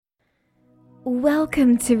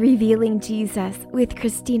Welcome to Revealing Jesus with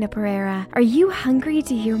Christina Pereira. Are you hungry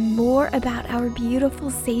to hear more about our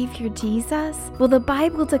beautiful Savior Jesus? Well, the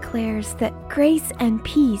Bible declares that grace and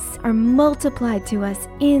peace are multiplied to us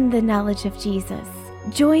in the knowledge of Jesus.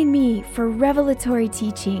 Join me for revelatory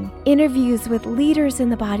teaching, interviews with leaders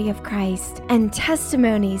in the body of Christ, and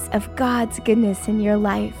testimonies of God's goodness in your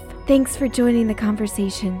life. Thanks for joining the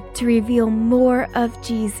conversation to reveal more of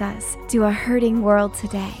Jesus to a hurting world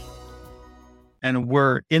today. And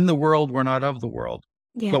we're in the world, we're not of the world.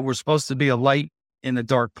 Yeah. But we're supposed to be a light in a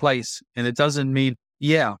dark place. And it doesn't mean,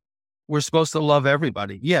 we're supposed to love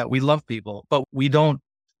everybody. Yeah, we love people, but we don't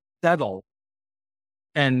settle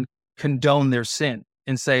and condone their sin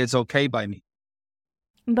and say it's okay by me.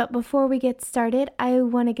 But before we get started, I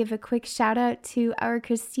want to give a quick shout out to our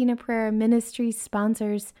Christina Pereira Ministry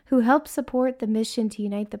sponsors who help support the mission to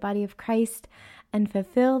unite the body of Christ and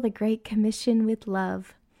fulfill the Great Commission with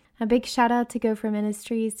love. A big shout out to Gopher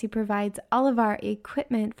Ministries, who provides all of our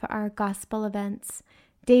equipment for our gospel events.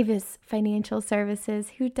 Davis Financial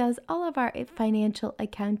Services, who does all of our financial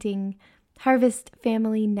accounting. Harvest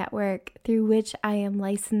Family Network, through which I am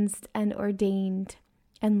licensed and ordained.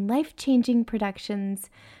 And Life Changing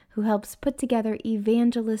Productions, who helps put together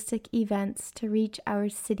evangelistic events to reach our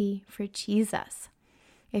city for Jesus.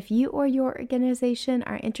 If you or your organization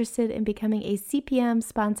are interested in becoming a CPM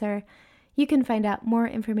sponsor, you can find out more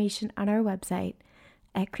information on our website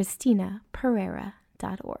at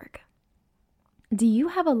ChristinaPereira.org. Do you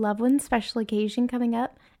have a loved one's special occasion coming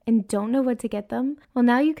up and don't know what to get them? Well,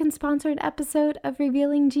 now you can sponsor an episode of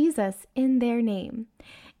Revealing Jesus in their name.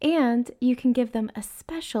 And you can give them a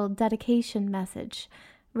special dedication message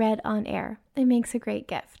read on air. It makes a great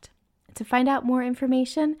gift. To find out more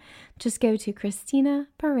information, just go to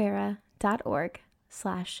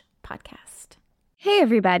ChristinaPereira.org/podcast. Hey,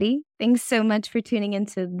 everybody. Thanks so much for tuning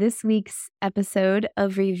into this week's episode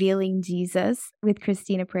of Revealing Jesus with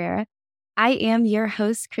Christina Pereira. I am your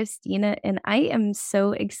host, Christina, and I am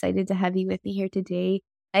so excited to have you with me here today.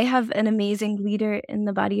 I have an amazing leader in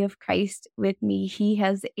the body of Christ with me. He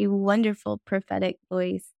has a wonderful prophetic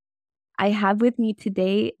voice. I have with me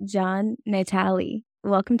today, John Natale.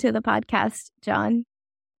 Welcome to the podcast, John.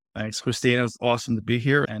 Thanks, Christina. It's awesome to be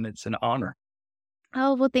here, and it's an honor.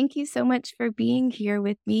 Oh, well, thank you so much for being here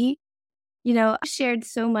with me. You know, you shared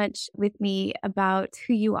so much with me about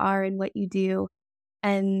who you are and what you do.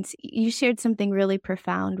 And you shared something really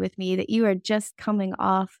profound with me, that you are just coming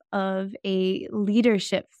off of a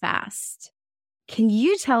leadership fast. Can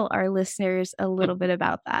you tell our listeners a little bit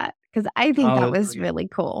about that? Because I think that was really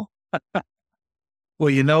cool.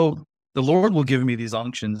 Well, the Lord will give me these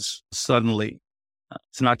unctions suddenly.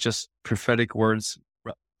 It's not just prophetic words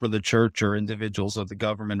for the church or individuals or the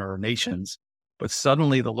government or nations, but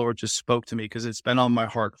suddenly the Lord just spoke to me, because it's been on my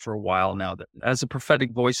heart for a while now, that as a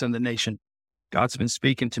prophetic voice in the nation, God's been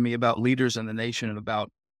speaking to me about leaders in the nation and about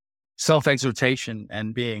self-exhortation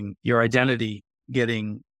and being your identity,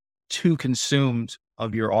 getting too consumed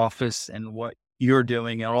of your office and what you're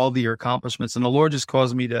doing and all your accomplishments. And the Lord just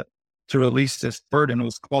caused me to release this burden. It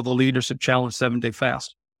was called the Leadership Challenge 7-Day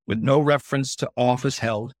Fast, with no reference to office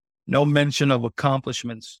held, no mention of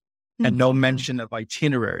accomplishments, and no mention of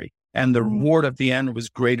itinerary. And the reward at the end was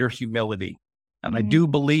greater humility. And I do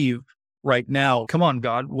believe right now, come on,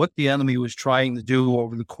 God, what the enemy was trying to do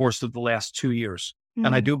over the course of the last 2 years.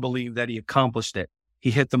 And I do believe that he accomplished it.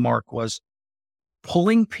 He hit the mark, was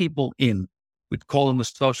pulling people in. We'd call them the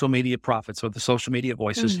social media prophets or the social media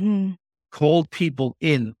voices, called people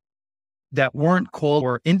in that weren't called,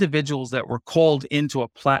 or individuals that were called into a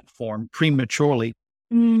platform prematurely,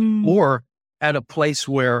 or at a place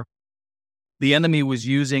where the enemy was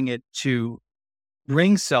using it to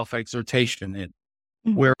bring self-exhortation in.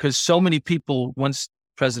 Because so many people, once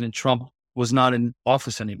President Trump was not in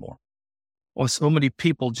office anymore, or so many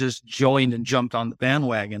people just joined and jumped on the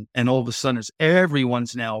bandwagon, and all of a sudden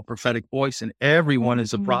everyone's now a prophetic voice and everyone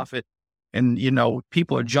is a prophet. And,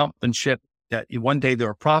 people are jumping ship, that one day they're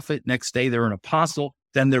a prophet, next day they're an apostle,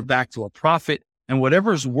 then they're back to a prophet, and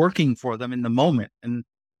whatever is working for them in the moment. And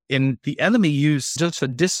the enemy used just a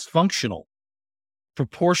dysfunctional,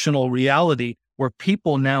 proportional reality where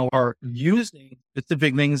people now are using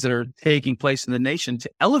specific things that are taking place in the nation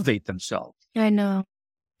to elevate themselves. I know.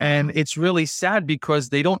 And it's really sad, because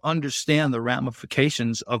they don't understand the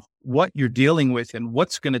ramifications of what you're dealing with and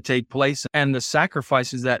what's going to take place, and the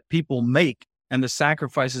sacrifices that people make and the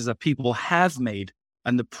sacrifices that people have made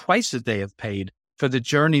and the prices they have paid for the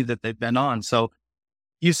journey that they've been on. So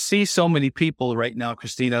you see so many people right now,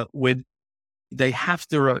 Christina, they have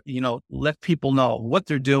to, let people know what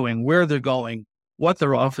they're doing, where they're going, what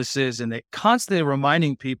their office is. And they constantly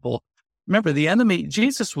reminding people Remember, the enemy,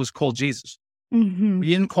 Jesus was called Jesus. We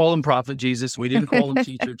didn't call him prophet Jesus. We didn't call him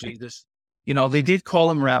teacher Jesus. They did call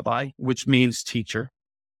him rabbi, which means teacher,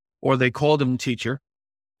 or they called him teacher.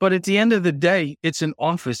 But at the end of the day, it's an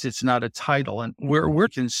office. It's not a title. And we're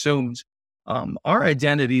consumed. Our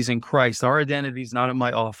identity is in Christ. Our identity is not in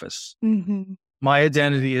my office. My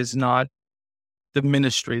identity is not the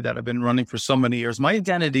ministry that I've been running for so many years. My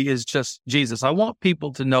identity is just Jesus. I want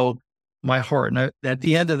people to know my heart. And at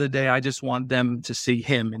the end of the day, I just want them to see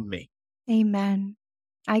him in me. Amen.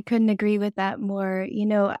 I couldn't agree with that more.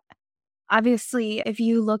 Obviously, if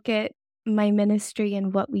you look at my ministry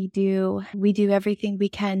and what we do everything we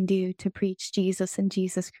can do to preach Jesus and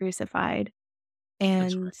Jesus crucified.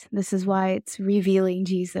 And right. This is why it's revealing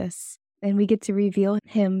Jesus. And we get to reveal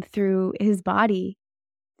him through his body,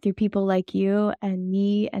 through people like you and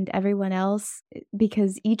me and everyone else,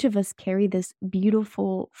 because each of us carry this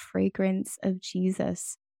beautiful fragrance of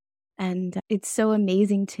Jesus. And it's so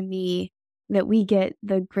amazing to me that we get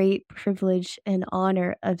the great privilege and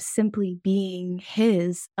honor of simply being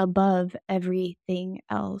his above everything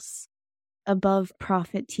else, above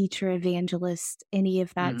prophet, teacher, evangelist, any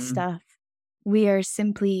of that stuff. We are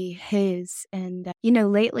simply his. And,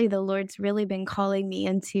 lately the Lord's really been calling me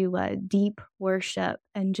into deep worship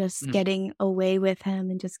and just getting away with him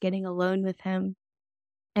and just getting alone with him.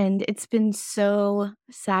 And it's been so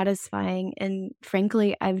satisfying. And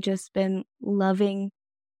frankly, I've just been loving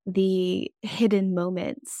the hidden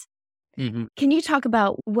moments. Can you talk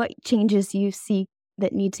about what changes you see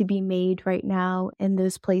that need to be made right now in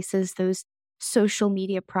those places, those social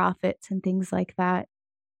media prophets and things like that?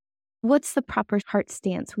 What's the proper heart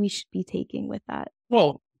stance we should be taking with that?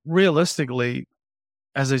 Well, realistically,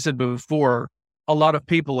 as I said before, a lot of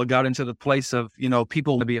people have got into the place of,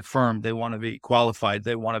 people want to be affirmed. They want to be qualified.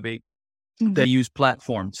 They want to be, they use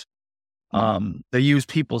platforms. They use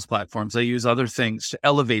people's platforms. They use other things to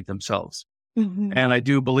elevate themselves. And I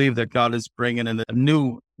do believe that God is bringing in a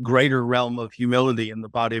new, greater realm of humility in the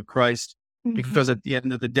body of Christ, because at the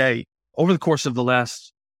end of the day, over the course of the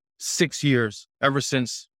last 6 years, ever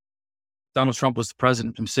since Donald Trump was the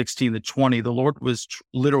president from 16 to 20, the Lord was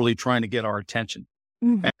literally trying to get our attention.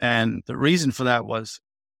 And the reason for that it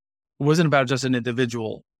wasn't about just an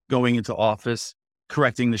individual going into office,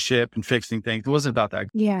 correcting the ship and fixing things. It wasn't about that.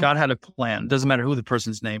 Yeah. God had a plan. It doesn't matter who the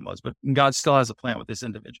person's name was, but God still has a plan with this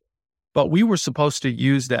individual. But we were supposed to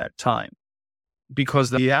use that time because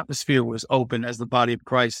the atmosphere was open as the body of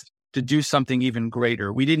Christ to do something even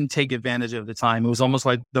greater. We didn't take advantage of the time. It was almost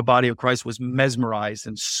like the body of Christ was mesmerized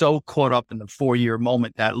and so caught up in the 4-year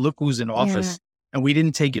moment that look who's in office. And we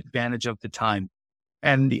didn't take advantage of the time.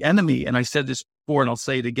 And the enemy, and I said this before and I'll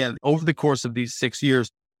say it again, over the course of these 6 years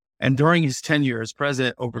and during his tenure as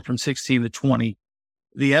president over from 16 to 20,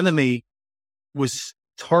 the enemy was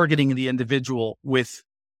targeting the individual with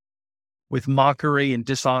mockery and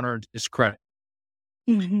dishonor and discredit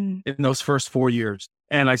in those first 4 years.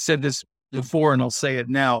 And I said this before and I'll say it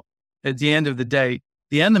now. At the end of the day,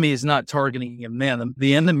 the enemy is not targeting a man.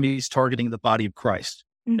 The enemy is targeting the body of Christ.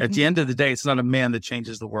 At the end of the day, it's not a man that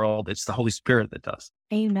changes the world. It's the Holy Spirit that does.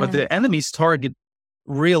 Amen. But the enemy's target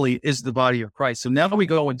really is the body of Christ. So now we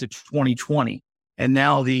go into 2020 and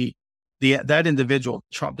now that individual,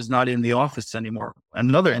 Trump, is not in the office anymore.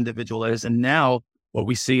 Another individual is. And now what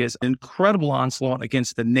we see is incredible onslaught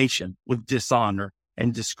against the nation with dishonor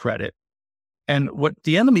and discredit. And what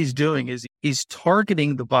the enemy is doing is he's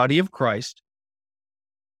targeting the body of Christ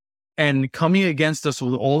and coming against us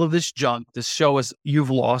with all of this junk to show us you've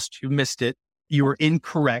lost, you missed it, you were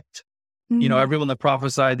incorrect. Everyone that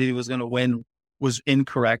prophesied that he was going to win was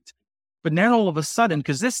incorrect. But now all of a sudden,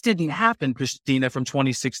 because this didn't happen, Christina, from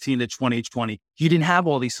 2016 to 2020, you didn't have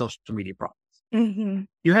all these social media prophets.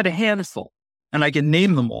 You had a handful, and I can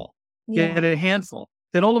name them all. You had a handful.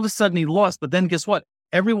 Then all of a sudden he lost. But then guess what?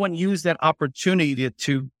 Everyone used that opportunity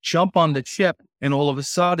to jump on the ship and all of a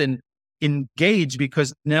sudden engage,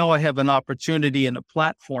 because now I have an opportunity and a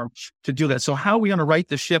platform to do that. So how are we going to right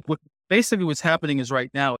the ship? Basically what's happening is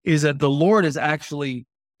right now is that the Lord is actually,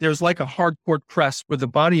 there's like a hardcore press with the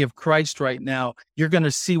body of Christ right now. You're going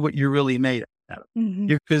to see what you're really made out of.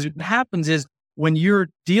 Because what happens is when you're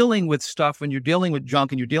dealing with stuff, when you're dealing with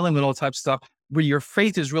junk and you're dealing with all types of stuff, where your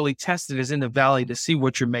faith is really tested is in the valley to see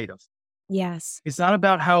what you're made of. Yes. It's not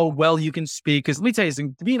about how well you can speak. Because let me tell you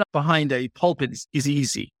something, being up behind a pulpit is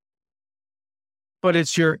easy. But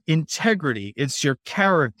it's your integrity, it's your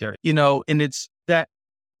character, and it's that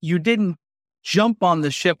you didn't jump on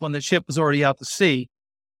the ship when the ship was already out to sea.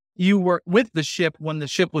 You were with the ship when the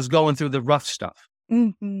ship was going through the rough stuff.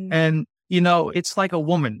 And, it's like a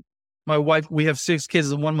woman. my wife, we have 6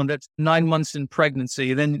 kids and one month that's 9 months in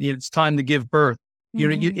pregnancy. And then it's time to give birth.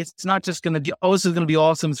 It's not just going to be, oh, this is going to be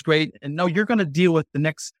awesome. It's great. And no, you're going to deal with the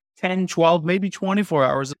next 10, 12, maybe 24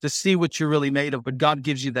 hours to see what you're really made of. But God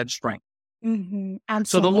gives you that strength.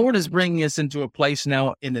 So the Lord is bringing us into a place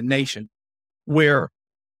now in the nation where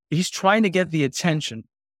he's trying to get the attention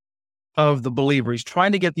of the believer. He's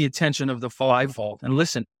trying to get the attention of the fivefold. And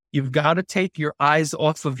listen, you've got to take your eyes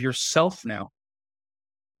off of yourself now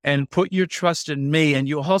and put your trust in me. And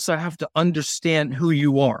you also have to understand who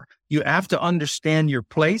you are. You have to understand your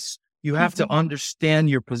place. You have to understand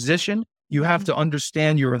your position. You have to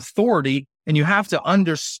understand your authority, and you have to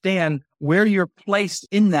understand where you're placed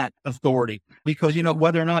in that authority. Because,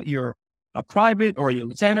 whether or not you're a private or a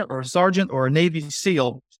lieutenant or a sergeant or a Navy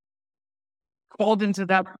SEAL called into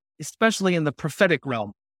that, especially in the prophetic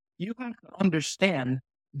realm, you have to understand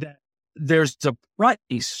that there's a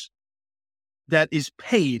price that is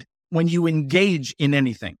paid when you engage in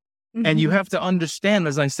anything. And you have to understand,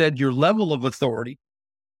 as I said, your level of authority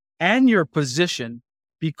and your position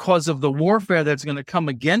because of the warfare that's going to come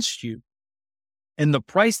against you and the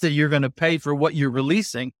price that you're going to pay for what you're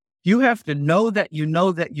releasing. You have to know that you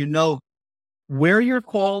know where you're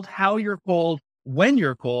called, how you're called, when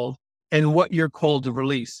you're called, and what you're called to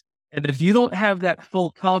release. And if you don't have that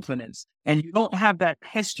full confidence and you don't have that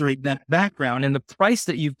history, that background, and the price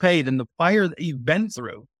that you've paid and the fire that you've been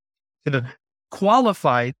through to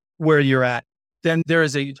qualify where you're at, then there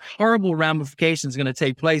is a horrible ramifications going to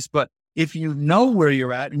take place. But if you know where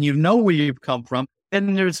you're at and you know where you've come from,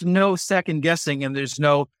 then there's no second guessing and there's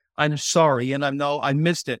no, I'm sorry. And I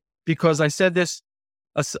missed it, because I said this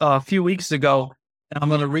a few weeks ago, and I'm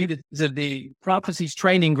going to read it. That the prophecy's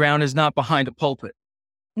training ground is not behind a pulpit.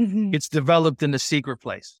 It's developed in the secret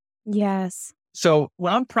place. Yes. So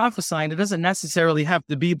when I'm prophesying, it doesn't necessarily have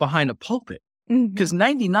to be behind a pulpit, because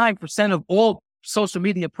 99% of all social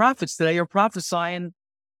media prophets today are prophesying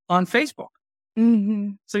on Facebook.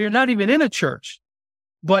 So you're not even in a church,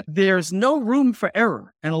 but there's no room for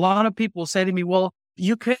error. And a lot of people say to me, well,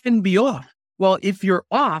 you couldn't be off. Well, if you're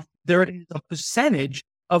off, there is a percentage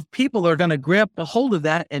of people are going to grab a hold of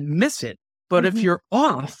that and miss it. But if you're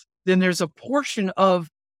off, then there's a portion of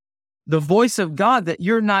the voice of God that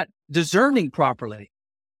you're not discerning properly.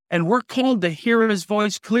 And we're called to hear his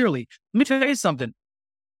voice clearly. Let me tell you something.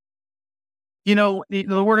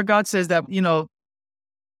 The word of God says that,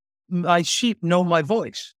 my sheep know my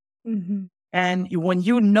voice. And when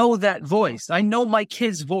you know that voice, I know my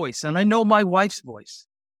kid's voice and I know my wife's voice,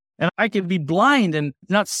 and I can be blind and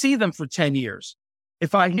not see them for 10 years.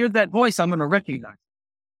 If I hear that voice, I'm going to recognize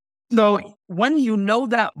it. So when you know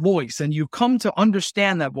that voice and you come to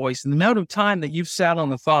understand that voice, and the amount of time that you've sat on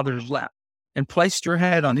the Father's lap and placed your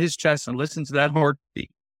head on his chest and listened to that heartbeat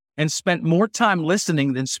and spent more time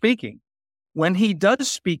listening than speaking, when he does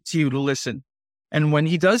speak to you to listen, and when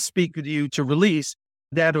he does speak to you to release,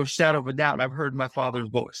 that or shadow of a doubt, I've heard my Father's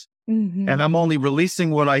voice. And I'm only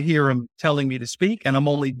releasing what I hear him telling me to speak, and I'm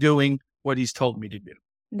only doing what he's told me to do.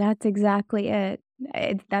 That's exactly it.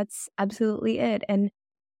 That's absolutely it. And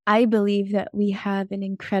I believe that we have an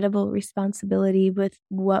incredible responsibility with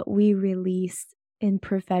what we release in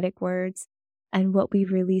prophetic words and what we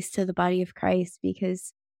release to the body of Christ,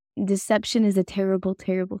 because deception is a terrible,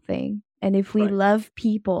 terrible thing. And if we love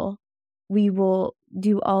people, we will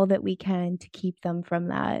do all that we can to keep them from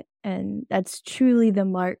that. And that's truly the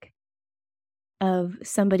mark of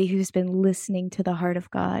somebody who's been listening to the heart of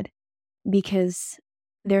God, because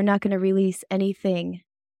they're not going to release anything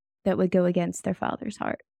that would go against their Father's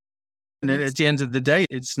heart. And at the end of the day,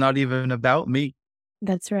 it's not even about me.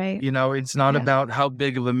 That's right. It's not about how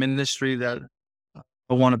big of a ministry that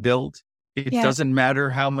I want to build. It doesn't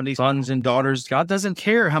matter how many sons and daughters. God doesn't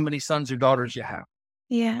care how many sons or daughters you have.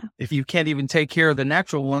 Yeah. If you can't even take care of the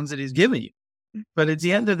natural ones that he's given you. But at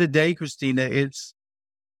the end of the day, Christina, it's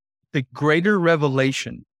the greater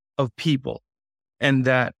revelation of people, and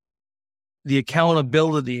that the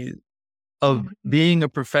accountability of being a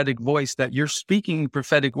prophetic voice, that you're speaking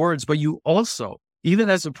prophetic words, but you also, even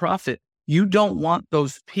as a prophet, you don't want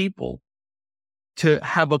those people to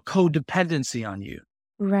have a codependency on you.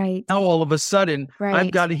 Right. Now, all of a sudden,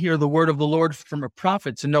 I've got to hear the word of the Lord from a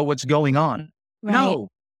prophet to know what's going on. Right.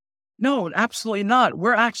 No, absolutely not.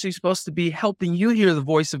 We're actually supposed to be helping you hear the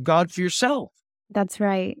voice of God for yourself. That's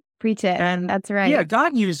right. Preach it. And that's right. Yeah,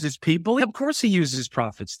 God uses people. Of course he uses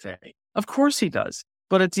prophets today. Of course he does.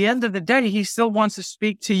 But at the end of the day, he still wants to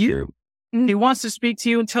speak to you. He wants to speak to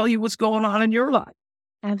you and tell you what's going on in your life.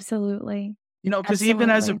 Absolutely. Because even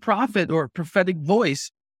as a prophet or a prophetic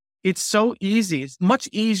voice, it's so easy. It's much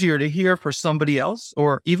easier to hear for somebody else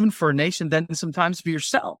or even for a nation than sometimes for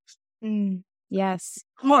yourself. Yes.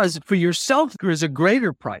 Because for yourself, there is a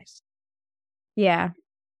greater price. Yeah.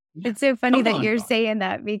 It's so funny Come that on, you're God. saying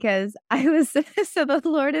that because I was, so the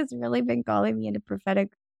Lord has really been calling me into prophetic,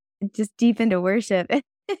 just deep into worship.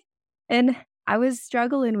 And I was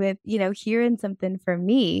struggling with, hearing something from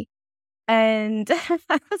me. And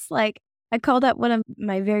I was like, I called up one of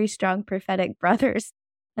my very strong prophetic brothers.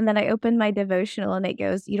 And then I opened my devotional and it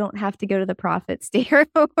goes, you don't have to go to the prophets to hear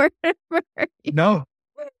a word from her. No,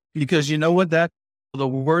 because you know what? The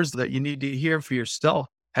words that you need to hear for yourself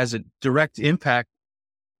has a direct impact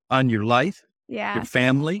on your life, your Yeah.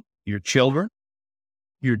 family, your children,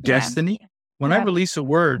 your Yeah. destiny. When I Yeah. release a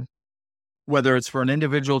word, whether it's for an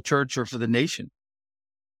individual church or for the nation,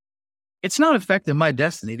 it's not affecting my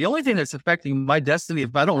destiny. The only thing that's affecting my destiny is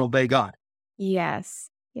if I don't obey God. Yes.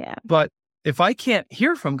 Yeah. But if I can't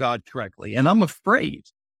hear from God correctly and I'm afraid,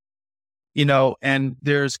 and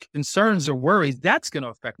there's concerns or worries, that's going to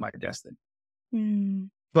affect my destiny. Mm.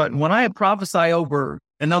 But when I prophesy over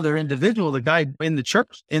another individual, the guy in the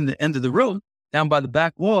church, in the end of the room, down by the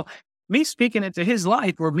back wall, me speaking into his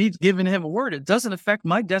life or me giving him a word, it doesn't affect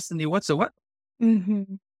my destiny whatsoever.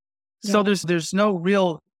 Mm-hmm. So Yeah. there's no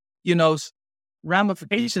real,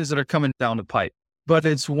 ramifications that are coming down the pipe. But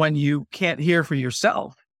it's when you can't hear for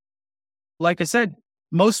yourself. Like I said,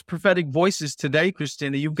 most prophetic voices today,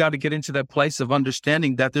 Christina, you've got to get into that place of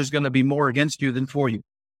understanding that there's going to be more against you than for you.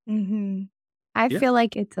 Mm-hmm. I Yeah, feel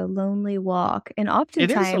like it's a lonely walk. And it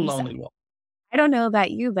is a oftentimes, lonely walk. I don't know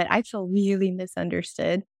about you, but I feel really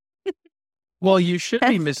misunderstood. Well, you should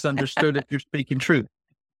be misunderstood if you're speaking truth.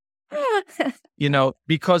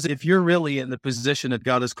 Because if you're really in the position that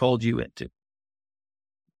God has called you into,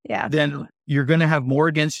 Yeah. then you're going to have more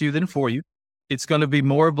against you than for you. It's going to be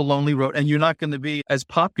more of a lonely road, and you're not going to be as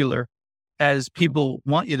popular as people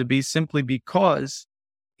want you to be simply because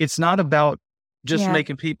it's not about just Yeah.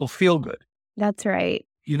 making people feel good. That's right.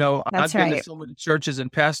 I've been to so many churches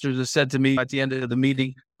and pastors have said to me at the end of the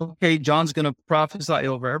meeting, okay, John's going to prophesy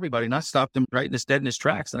over everybody. And I stopped him right dead in his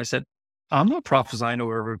tracks. And I said, I'm not prophesying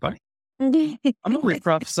over everybody. I'm not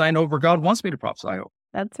prophesying over God wants me to prophesy over.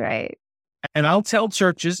 That's right. And I'll tell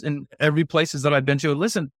churches in every places that I've been to,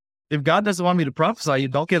 listen, if God doesn't want me to prophesy, you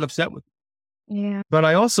don't get upset with me. Yeah. But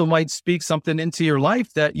I also might speak something into your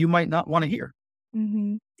life that you might not want to hear.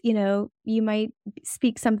 Mm-hmm. You might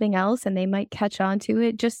speak something else and they might catch on to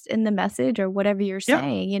it just in the message or whatever you're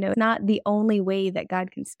saying. It's not the only way that God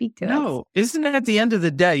can speak to us. No, isn't it at the end of the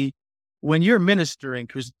day, when you're ministering,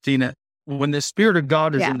 Christina, when the Spirit of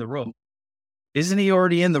God is in the room, isn't he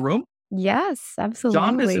already in the room? Yes, absolutely.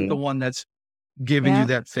 John isn't the one that's giving you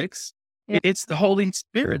that fix. Yeah. It's the Holy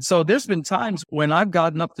Spirit. So there's been times when I've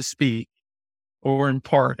gotten up to speak or in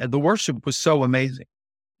part, and the worship was so amazing.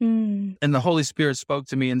 And the Holy Spirit spoke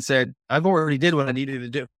to me and said, I've already did what I needed to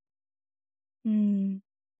do. And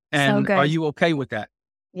so good. Are you okay with that?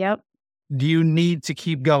 Yep. Do you need to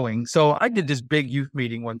keep going? So I did this big youth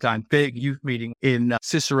meeting one time, in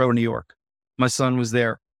Cicero, New York. My son was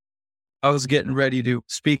there. I was getting ready to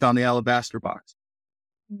speak on the alabaster box.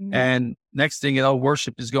 And next thing you know,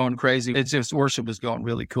 worship is going crazy. Worship is going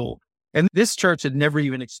really cool. And this church had never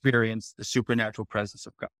even experienced the supernatural presence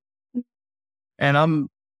of God. And I'm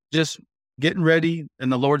just getting ready.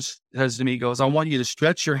 And the Lord says to me, he goes, I want you to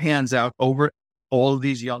stretch your hands out over all of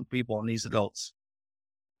these young people and these adults.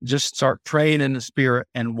 Just start praying in the Spirit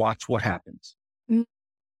and watch what happens. Well,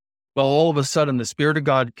 all of a sudden, the Spirit of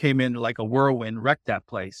God came in like a whirlwind, wrecked that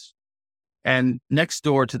place. And next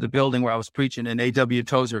door to the building where I was preaching, and A.W.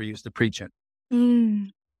 Tozer used to preach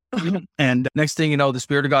in. And next thing you know, the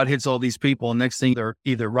Spirit of God hits all these people. And next thing, they're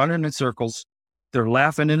either running in circles, they're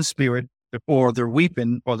laughing in the Spirit, or they're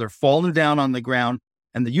weeping, or they're falling down on the ground.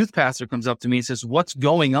 And the youth pastor comes up to me and says, what's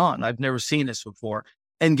going on? I've never seen this before,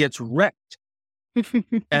 and gets wrecked.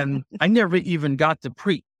 And I never even got to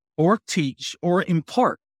preach or teach or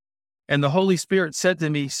impart. And the Holy Spirit said to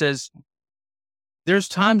me, he says, there's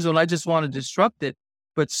times when I just want to disrupt it,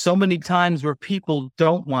 but so many times where people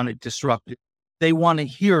don't want to disrupt it. They want to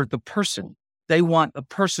hear the person. They want the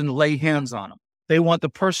person to lay hands on them. They want the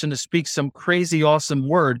person to speak some crazy, awesome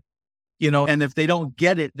word, and if they don't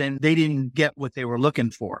get it, then they didn't get what they were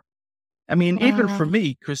looking for. I mean, even for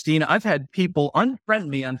me, Christina, I've had people unfriend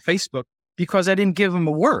me on Facebook because I didn't give them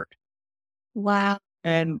a word. Wow.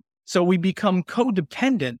 And so we become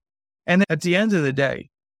codependent. And at the end of the day,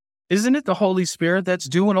 isn't it the Holy Spirit that's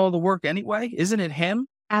doing all the work anyway? Isn't it him?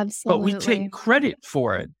 Absolutely. But we take credit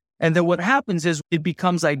for it. And then what happens is it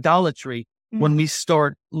becomes idolatry when we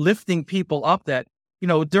start lifting people up that,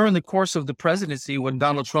 during the course of the presidency, when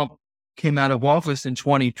Donald Trump came out of office in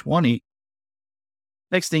 2020,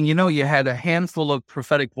 Next thing you know, you had a handful of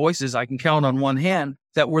prophetic voices I can count on one hand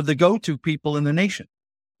that were the go-to people in the nation.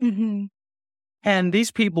 Mm-hmm. And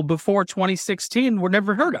these people before 2016 were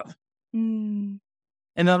never heard of. Mm.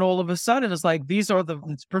 And then all of a sudden, it's like, these are the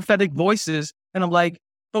prophetic voices. And I'm like,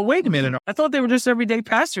 but wait a minute. I thought they were just everyday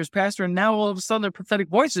pastors, and now all of a sudden they're prophetic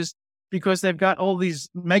voices because they've got all these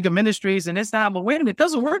mega ministries and it's not, but wait a minute, it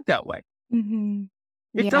doesn't work that way. Mm-hmm.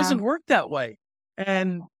 It Yeah. doesn't work that way.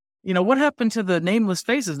 And, what happened to the nameless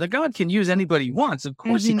faces? Now, God can use anybody he wants. Of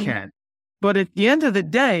course he can. But at the end of the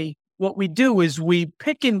day, what we do is we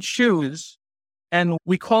pick and choose, and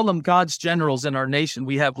we call them God's generals in our nation.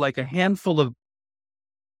 We have like a handful of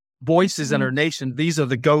voices in our nation. These are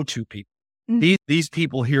the go-to people. These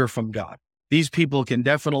people hear from God. These people can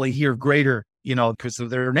definitely hear greater, because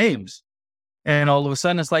of their names. And all of a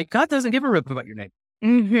sudden it's like, God doesn't give a rip about your name.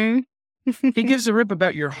 Mm-hmm. He gives a rip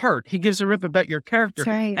about your heart. He gives a rip about your character.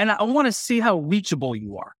 That's right. And I want to see how reachable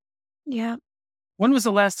you are. Yeah. When was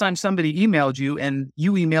the last time somebody emailed you and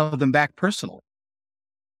you emailed them back personally?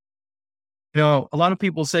 A lot of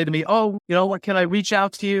people say to me, oh, what, can I reach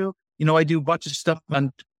out to you? I do a bunch of stuff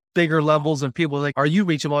on bigger levels, and people are like, are you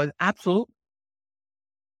reachable? Absolutely.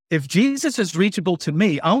 If Jesus is reachable to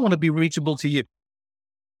me, I want to be reachable to you.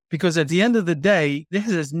 Because at the end of the day,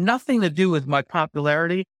 this has nothing to do with my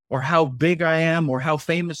popularity or how big I am or how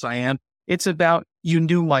famous I am. It's about, you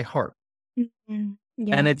knew my heart. Mm-hmm.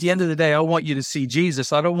 Yeah. And at the end of the day, I want you to see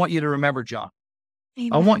Jesus. I don't want you to remember John.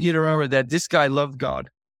 Amen. I want you to remember that this guy loved God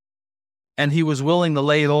and he was willing to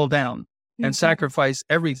lay it all down and sacrifice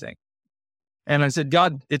everything. And I said,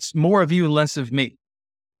 God, it's more of you and less of me.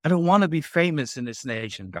 I don't want to be famous in this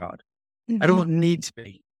nation, God. I don't need to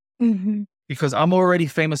be. Because I'm already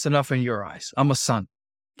famous enough in your eyes. I'm a son.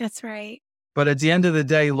 That's right. But at the end of the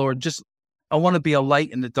day, Lord, I want to be a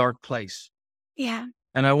light in the dark place. Yeah.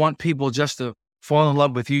 And I want people just to fall in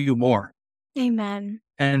love with you more. Amen.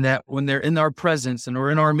 And that when they're in our presence and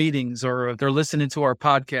or in our meetings or if they're listening to our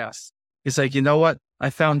podcasts, it's like, you know what? I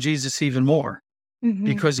found Jesus even more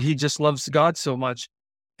because he just loves God so much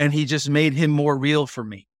and he just made him more real for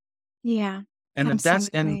me. Yeah. And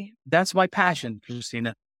that's my passion,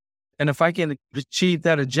 Christina. And if I can achieve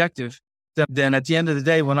that objective, then at the end of the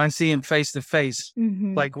day, when I see him face to face,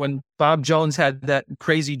 like when Bob Jones had that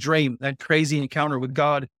crazy dream, that crazy encounter with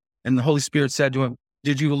God, and the Holy Spirit said to him,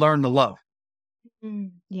 did you learn to love?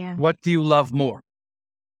 Yeah. What do you love more?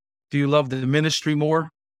 Do you love the ministry more?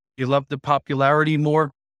 Do you love the popularity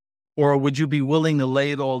more? Or would you be willing to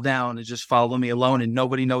lay it all down and just follow me alone and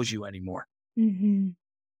nobody knows you anymore?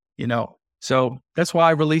 So that's why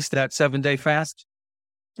I released that 7-day fast.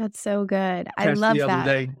 That's so good. I love the that.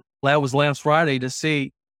 other day. That was last Friday to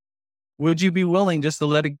see, would you be willing just to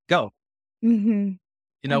let it go?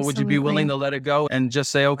 Would you be willing to let it go and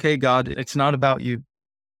just say, okay, God, it's not about you.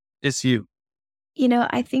 It's you.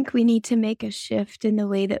 I think we need to make a shift in the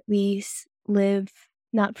way that we live,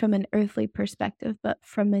 not from an earthly perspective, but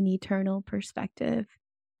from an eternal perspective.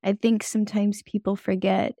 I think sometimes people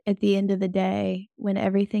forget at the end of the day, when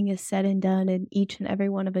everything is said and done and each and every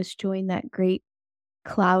one of us join that great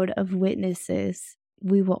cloud of witnesses,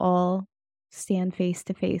 we will all stand face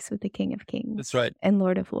to face with the King of Kings. That's right. And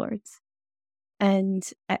Lord of Lords. And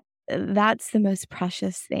that's the most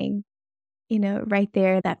precious thing, right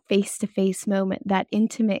there, that face to face moment, that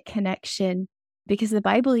intimate connection. Because the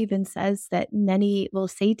Bible even says that many will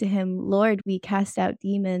say to him, Lord, we cast out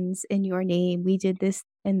demons in your name. We did this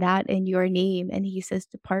and that in your name. And he says,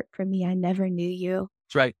 depart from me. I never knew you.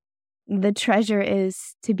 That's right. The treasure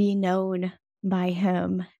is to be known by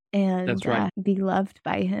him and That's right. be loved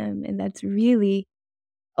by him. And that's really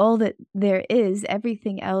all that there is.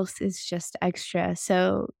 Everything else is just extra.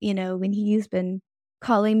 So, when he's been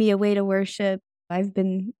calling me away to worship, I've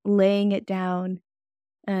been laying it down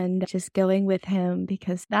and just going with him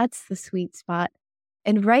because that's the sweet spot.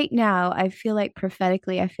 And right now, I feel like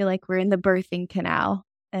prophetically, we're in the birthing canal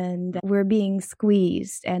and we're being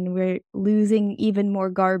squeezed and we're losing even more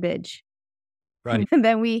garbage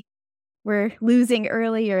than we were losing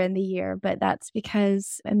earlier in the year. But that's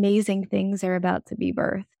because amazing things are about to be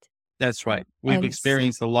birthed. That's right. We've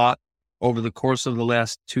experienced a lot over the course of the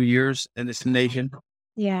last 2 years in this nation.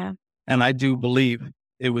 Yeah. And I do believe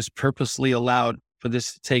it was purposely allowed for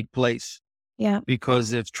this to take place. Yeah.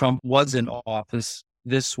 Because if Trump was in office,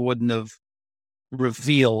 this wouldn't have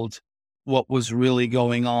revealed what was really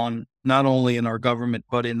going on, not only in our government,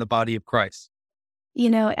 but in the body of Christ.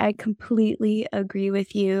 I completely agree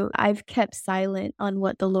with you. I've kept silent on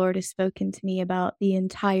what the Lord has spoken to me about the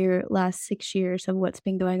entire last 6 years of what's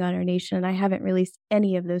been going on in our nation. And I haven't released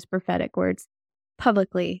any of those prophetic words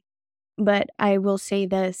publicly. But I will say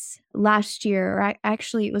this, last year, or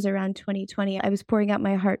actually it was around 2020, I was pouring out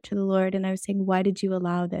my heart to the Lord and I was saying, why did you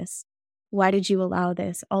allow this? Why did you allow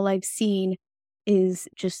this? All I've seen is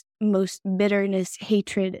just most bitterness,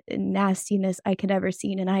 hatred, and nastiness I could ever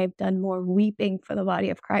seen. And I have done more weeping for the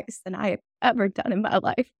body of Christ than I have ever done in my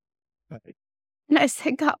life. Right. And I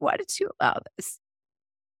said, God, why did you allow this?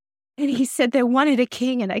 And he said, they wanted a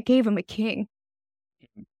king and I gave them a king.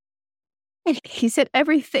 And he said,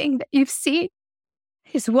 everything that you've seen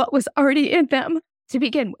is what was already in them to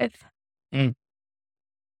begin with. Mm.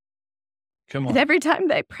 Come on. And every time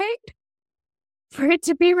they prayed for it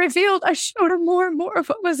to be revealed, I showed them more and more of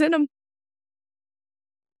what was in them.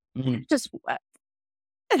 Mm. I just wept.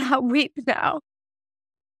 And I'll weep now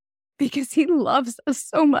because he loves us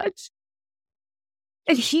so much.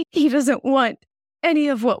 And he doesn't want any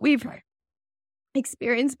of what we've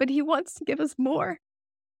experienced, but he wants to give us more.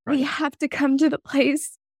 Right. We have to come to the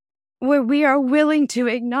place where we are willing to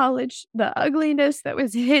acknowledge the ugliness that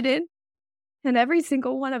was hidden in every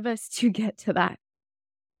single one of us to get to that.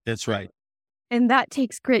 That's right. And that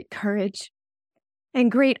takes great courage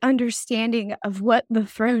and great understanding of what the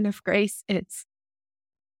throne of grace is.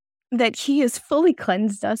 That he has fully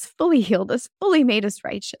cleansed us, fully healed us, fully made us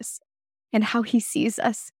righteous, and how he sees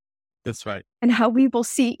us. That's right. And how we will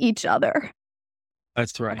see each other.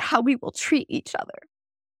 That's right. And how we will treat each other.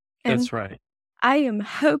 And that's right. I am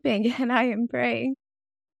hoping and I am praying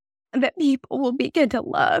that people will begin to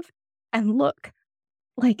love and look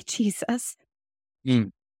like Jesus.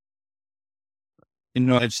 Mm. You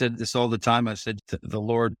know, I've said this all the time. I said the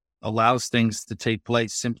Lord allows things to take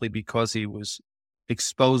place simply because he was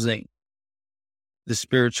exposing the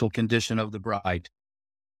spiritual condition of the bride.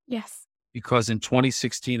 Yes. Because in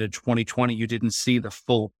 2016 and 2020, you didn't see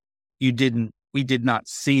we did not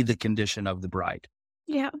see the condition of the bride.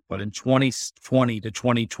 Yeah. But in 2020 to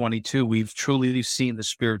 2022, we've truly seen the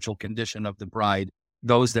spiritual condition of the bride.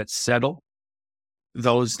 Those that settle,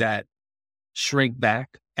 those that shrink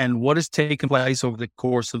back. And what has taken place over the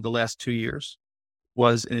course of the last 2 years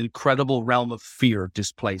was an incredible realm of fear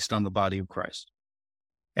displaced on the body of Christ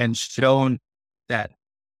and shown that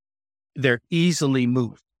they're easily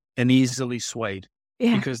moved and easily swayed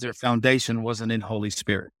because their foundation wasn't in Holy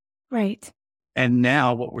Spirit. Right. And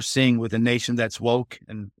now what we're seeing with a nation that's woke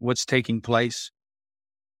and what's taking place.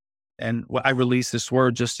 And I released this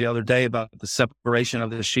word just the other day about the separation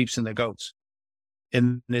of the sheep and the goats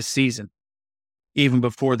in this season, even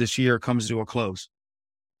before this year comes to a close,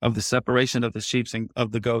 of the separation of the sheep and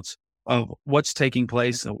of the goats, of what's taking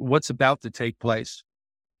place, what's about to take place,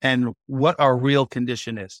 and what our real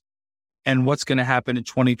condition is, and what's going to happen in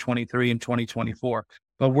 2023 and 2024.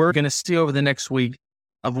 But we're going to see over the next week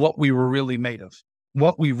of what we were really made of,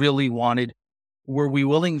 what we really wanted. Were we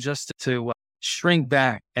willing just to shrink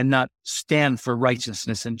back and not stand for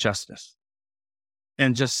righteousness and justice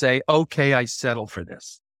and just say, okay, I settle for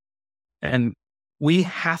this? And we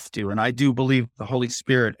have to, and I do believe the Holy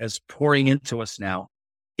Spirit is pouring into us now,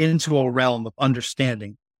 into a realm of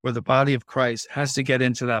understanding where the body of Christ has to get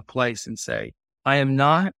into that place and say, I am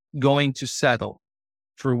not going to settle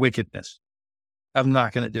for wickedness. I'm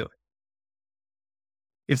not going to do it.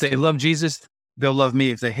 If they love Jesus, they'll love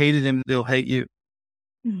me. If they hated him, they'll hate you.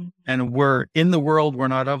 Mm-hmm. And we're in the world, we're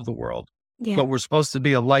not of the world. Yeah. But we're supposed to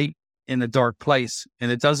be a light in a dark place. And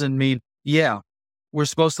it doesn't mean, we're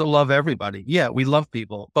supposed to love everybody. Yeah, we love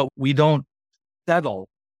people, but we don't settle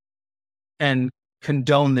and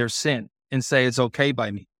condone their sin and say it's okay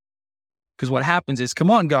by me. Because what happens is, come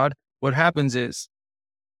on, God, what happens is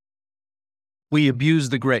we abuse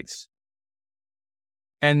the grace.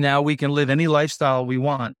 And now we can live any lifestyle we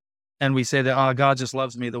want. And we say that, God just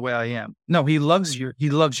loves me the way I am. No, he loves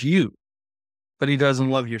you, but he doesn't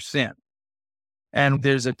love your sin. And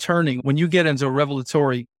there's a turning when you get into a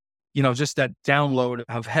revelatory, just that download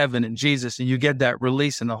of heaven and Jesus, and you get that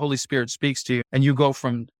release and the Holy Spirit speaks to you and you go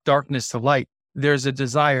from darkness to light. There's a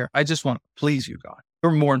desire. I just want to please you, God.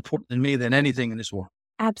 You're more important than me than anything in this world.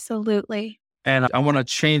 Absolutely. And I want to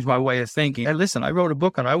change my way of thinking. And listen, I wrote a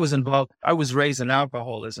book on it. I was involved. I was raised in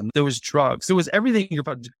alcoholism. There was drugs. There was everything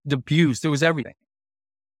about abuse. There was everything.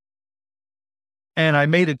 And I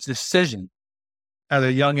made a decision at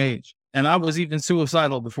a young age. And I was even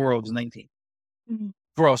suicidal before I was 19. Mm-hmm.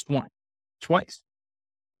 Before I was 20. Twice.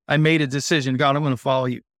 I made a decision. God, I'm going to follow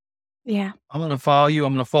you. Yeah. I'm going to follow you.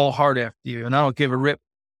 I'm going to fall hard after you. And I don't give a rip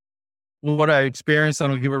what I experienced. I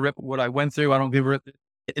don't give a rip what I went through. I don't give a rip.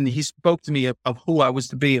 And he spoke to me of who I was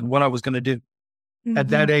to be and what I was going to do at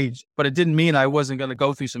that age. But it didn't mean I wasn't going to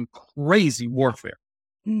go through some crazy warfare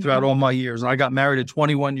throughout all my years. And I got married at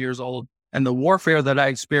 21 years old. And the warfare that I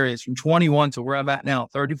experienced from 21 to where I'm at now,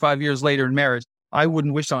 35 years later in marriage, I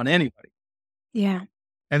wouldn't wish on anybody. Yeah.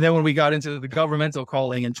 And then when we got into the governmental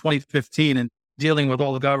calling in 2015 and dealing with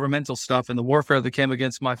all the governmental stuff, and the warfare that came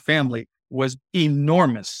against my family was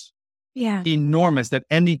enormous. Yeah. Enormous, that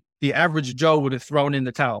the average Joe would have thrown in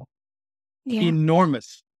the towel. Yeah.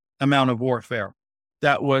 Enormous amount of warfare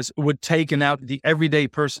that would taken out the everyday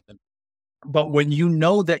person. But when you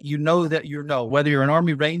know that you know that you know, whether you're an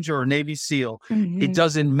Army Ranger or a Navy SEAL, it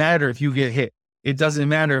doesn't matter if you get hit. It doesn't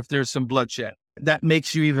matter if there's some bloodshed. That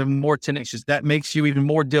makes you even more tenacious. That makes you even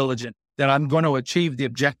more diligent, that I'm going to achieve the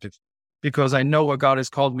objective because I know what God has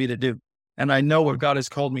called me to do. And I know where God has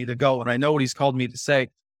called me to go. And I know what he's called me to say.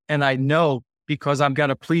 And I know because I'm going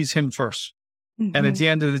to please him first. And at the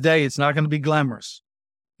end of the day, it's not going to be glamorous.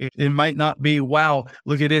 It might not be, wow,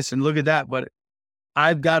 look at this and look at that. But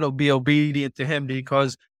I've got to be obedient to him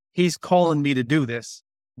because he's calling me to do this.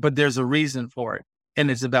 But there's a reason for it. And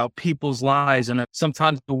it's about people's lives. And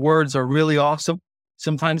sometimes the words are really awesome.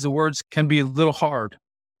 Sometimes the words can be a little hard.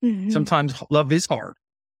 Sometimes love is hard.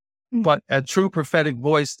 But a true prophetic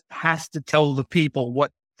voice has to tell the people what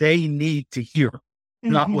they need to hear,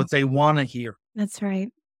 not what they want to hear. That's right.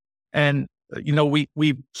 And,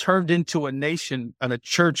 we've turned into a nation and a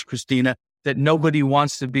church, Christina, that nobody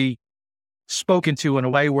wants to be spoken to in a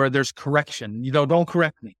way where there's correction. Don't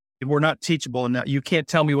correct me. We're not teachable, and you can't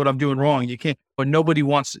tell me what I'm doing wrong. You can't, but nobody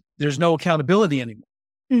wants it. There's no accountability anymore.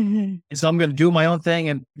 And so I'm going to do my own thing,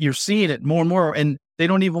 and you're seeing it more and more, and they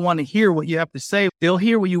don't even want to hear what you have to say. They'll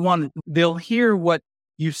hear what you want. They'll hear what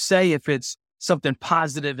you say if it's something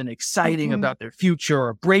positive and exciting about their future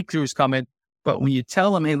or breakthroughs coming. But when you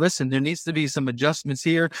tell them, hey, listen, there needs to be some adjustments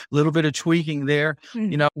here, a little bit of tweaking there.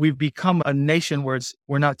 We've become a nation where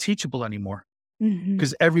we're not teachable anymore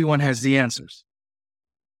because everyone has the answers.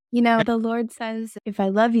 The Lord says, if I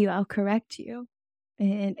love you, I'll correct you.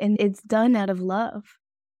 And it's done out of love.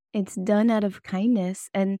 It's done out of kindness.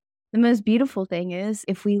 And the most beautiful thing is,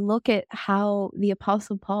 if we look at how the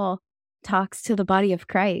Apostle Paul talks to the body of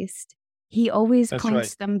Christ, he always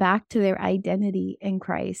points them back to their identity in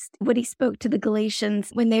Christ. When he spoke to the Galatians,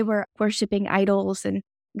 when they were worshiping idols and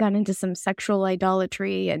got into some sexual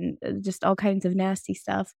idolatry and just all kinds of nasty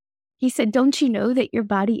stuff, he said, don't you know that your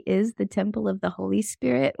body is the temple of the Holy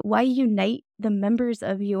Spirit? Why unite the members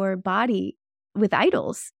of your body with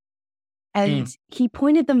idols? And he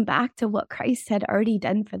pointed them back to what Christ had already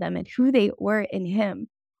done for them and who they were in him.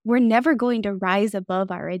 We're never going to rise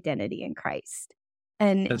above our identity in Christ.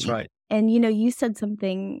 And that's right. And, you said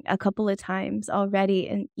something a couple of times already,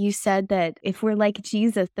 and you said that if we're like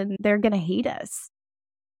Jesus, then they're going to hate us.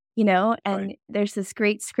 And there's this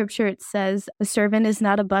great scripture. It says, a servant is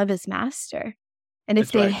not above his master. And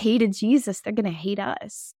if they hated Jesus, they're going to hate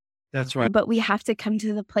us. That's right. But we have to come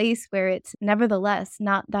to the place where it's nevertheless,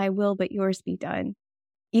 not thy will, but yours be done.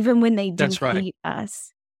 Even when they do hate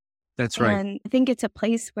us. That's right. And I think it's a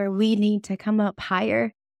place where we need to come up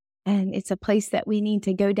higher. And it's a place that we need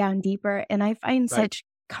to go down deeper. And I find such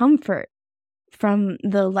comfort from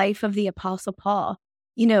the life of the Apostle Paul.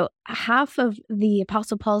 Half of the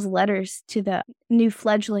Apostle Paul's letters to the new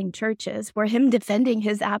fledgling churches were him defending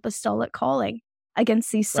his apostolic calling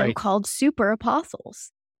against these so-called super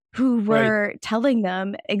apostles who were telling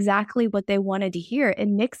them exactly what they wanted to hear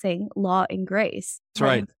and mixing law and grace. That's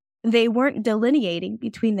right. They weren't delineating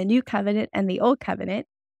between the new covenant and the old covenant,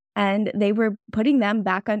 and they were putting them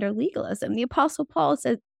back under legalism. The Apostle Paul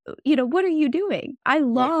said, what are you doing? I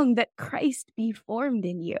long that Christ be formed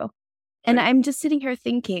in you. And I'm just sitting here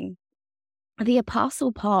thinking, the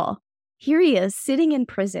Apostle Paul, here he is sitting in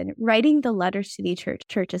prison, writing the letters to the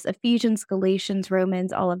churches, Ephesians, Galatians,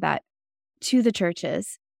 Romans, all of that, to the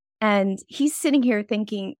churches. And he's sitting here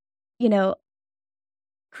thinking,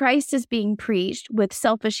 Christ is being preached with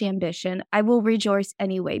selfish ambition. I will rejoice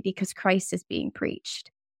anyway because Christ is being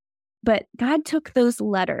preached. But God took those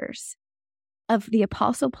letters of the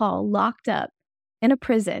Apostle Paul locked up in a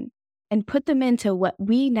prison and put them into what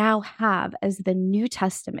we now have as the New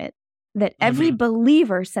Testament that every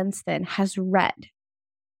believer since then has read.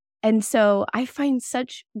 And so I find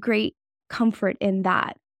such great comfort in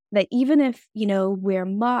that even if, we're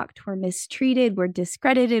mocked, we're mistreated, we're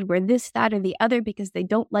discredited, we're this, that, or the other because they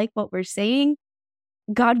don't like what we're saying,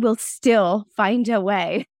 God will still find a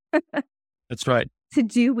way. That's right. To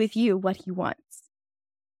do with you what he wants.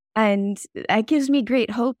 And that gives me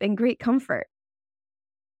great hope and great comfort.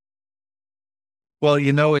 Well,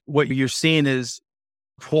 what you're seeing is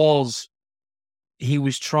he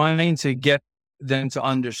was trying to get them to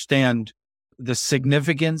understand the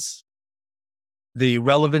significance, the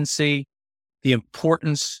relevancy, the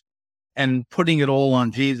importance and putting it all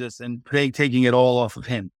on Jesus and taking it all off of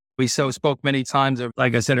him. We spoke many times of,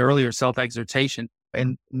 like I said earlier, self-exhortation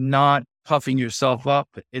and not puffing yourself up.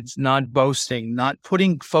 It's not boasting, not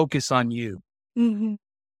putting focus on you.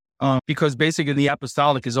 Because basically the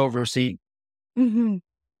apostolic is overseeing.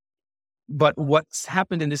 But what's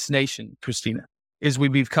happened in this nation, Christina, is we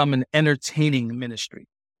become an entertaining ministry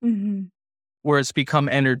where it's become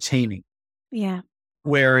entertaining. Yeah.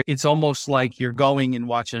 Where it's almost like you're going and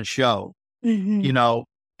watching a show.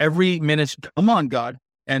 Every minute, come on, God.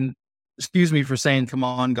 And excuse me for saying, come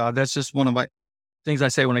on, God. That's just one of my things I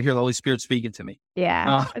say when I hear the Holy Spirit speaking to me.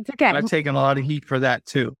 Yeah, it's okay. I've taken a lot of heat for that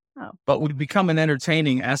too. But we've become an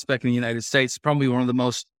entertaining aspect in the United States, probably one of the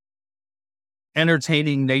most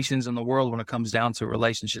entertaining nations in the world when it comes down to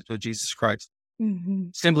relationships with Jesus Christ.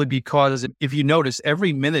 Simply because if you notice,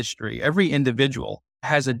 every ministry, every individual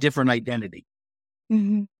has a different identity.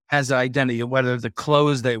 Has an identity, whether the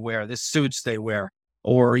clothes they wear, the suits they wear,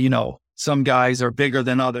 or, some guys are bigger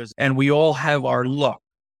than others. And we all have our look,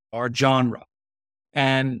 our genre.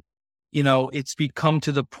 And, it's become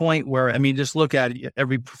to the point where, just look at it,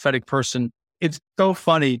 every prophetic person. It's so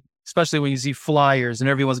funny, especially when you see flyers and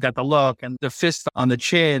everyone's got the look and the fist on the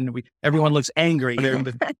chin. Everyone looks angry.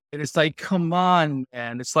 And it's like, come on,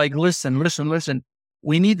 man. It's like, listen.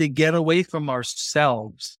 We need to get away from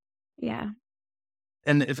ourselves. Yeah.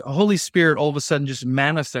 And if the Holy Spirit all of a sudden just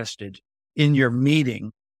manifested in your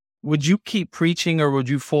meeting, would you keep preaching or would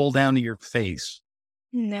you fall down to your face?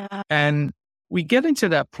 No. And we get into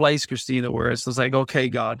that place, Christina, where it's like, okay,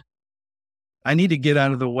 God, I need to get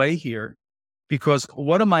out of the way here because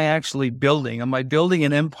what am I actually building? Am I building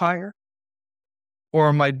an empire? Or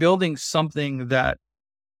am I building something that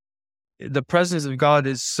the presence of God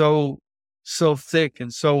is so thick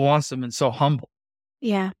and so awesome and so humble?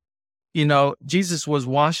 Yeah. Jesus was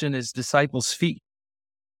washing his disciples' feet.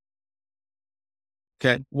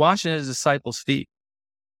 Okay. Washing his disciples' feet.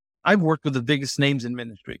 I've worked with the biggest names in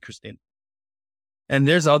ministry, Christine. And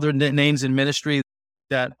there's other names in ministry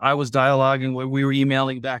that I was dialoguing with. We were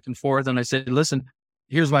emailing back and forth. And I said, listen,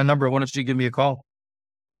 here's my number. Why don't you give me a call?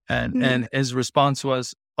 And his response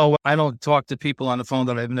was, oh, I don't talk to people on the phone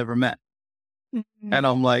that I've never met. And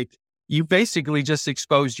I'm like, you basically just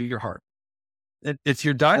exposed your heart. If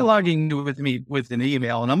you're dialoguing with me with an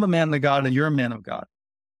email and I'm a man of God and you're a man of God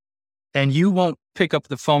and you won't pick up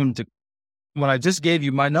the phone when I just gave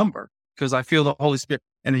you my number because I feel the Holy Spirit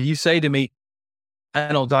and you say to me,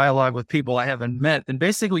 I don't dialogue with people I haven't met, then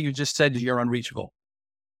basically you just said you're unreachable.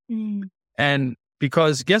 And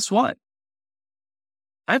because guess what?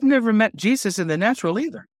 I've never met Jesus in the natural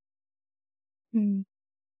either. In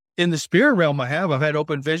the spirit realm I have. I've had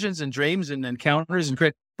open visions and dreams and encounters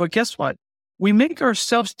but guess what? We make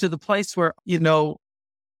ourselves to the place where,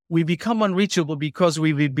 we become unreachable because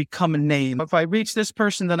we become a name. If I reach this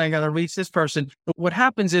person, then I got to reach this person. But what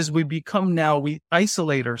happens is we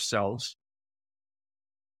isolate ourselves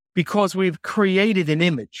because we've created an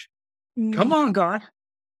image. Come on, God.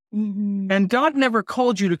 And God never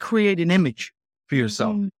called you to create an image for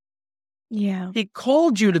yourself. Yeah. He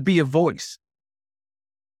called you to be a voice.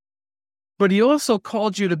 But he also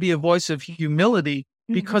called you to be a voice of humility.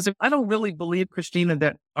 Because I don't really believe, Christina,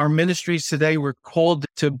 that our ministries today were called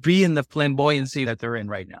to be in the flamboyancy that they're in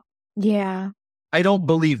right now. Yeah. I don't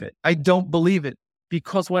believe it.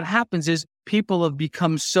 Because what happens is people have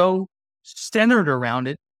become so centered around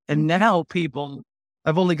it. And now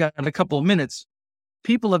I've only got a couple of minutes.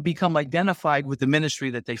 People have become identified with the ministry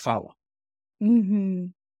that they follow. Yeah.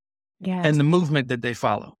 And the movement that they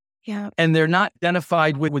follow. Yeah. And they're not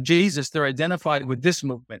identified with Jesus. They're identified with this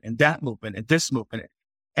movement and that movement and this movement.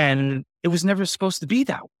 And it was never supposed to be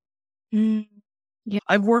that way. Yeah.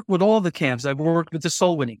 I've worked with all the camps. I've worked with the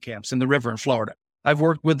soul winning camps in the river in Florida. I've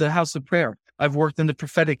worked with the House of Prayer. I've worked in the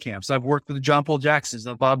prophetic camps. I've worked with the John Paul Jacksons,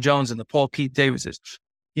 the Bob Jones, and the Paul Keith Davises.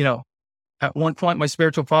 At one point, my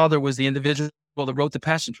spiritual father was the individual that wrote the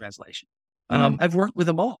Passion Translation. I've worked with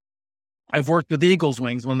them all. I've worked with the Eagles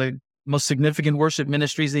Wings, one of the most significant worship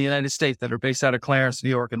ministries in the United States that are based out of Clarence, New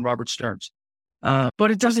York, and Robert Stearns.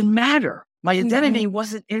 But it doesn't matter. My identity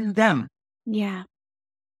wasn't in them. Yeah.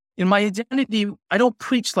 In my identity, I don't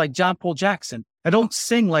preach like John Paul Jackson. I don't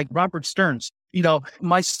sing like Robert Stearns.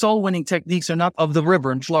 My soul winning techniques are not of the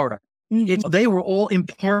river in Florida. They were all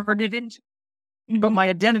imparted into, but my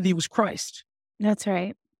identity was Christ. That's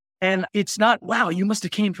right. And it's not, wow, you must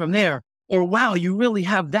have came from there, or wow, you really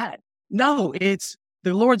have that. No, it's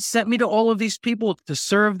the Lord sent me to all of these people to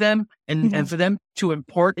serve them and for them to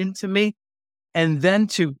impart into me, and then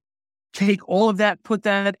to take all of that, put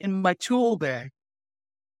that in my tool bag,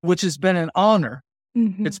 which has been an honor.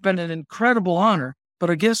 It's been an incredible honor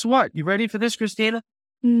But guess what? You ready for this, Christina?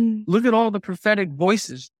 Look at all the prophetic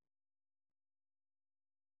voices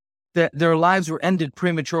that their lives were ended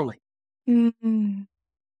prematurely.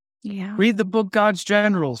 Yeah. Read the book, God's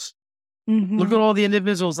Generals. Look at all the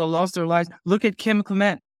individuals that lost their lives. Look at Kim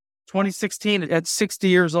Clement, 2016, at 60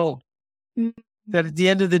 years old. That at the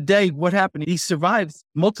end of the day, what happened? He survived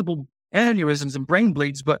multiple aneurysms and brain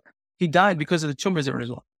bleeds, but he died because of the tumors that were in his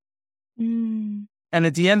lung. And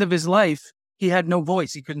at the end of his life, he had no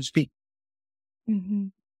voice. He couldn't speak.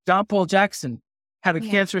 John Paul Jackson had a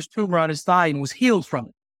cancerous tumor on his thigh and was healed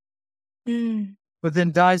from it, but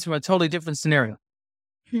then dies from a totally different scenario.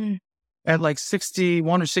 At like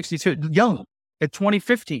 61 or 62, young, at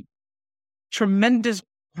 2015. Tremendous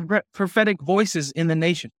prophetic voices in the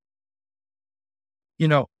nation. You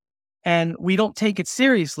know, and we don't take it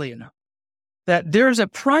seriously enough. That there's a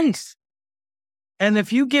price. And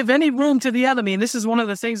if you give any room to the enemy, and this is one of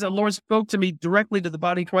the things that the Lord spoke to me directly to the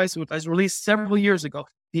body of Christ, which I released several years ago.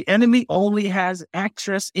 The enemy only has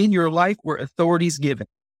access in your life where authority is given.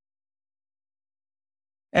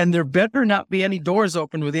 And there better not be any doors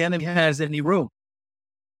open where the enemy has any room.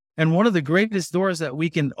 And one of the greatest doors that we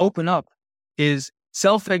can open up is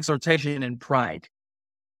self-exaltation and pride.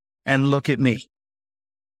 And look at me.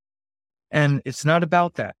 And it's not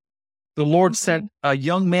about that. The Lord sent a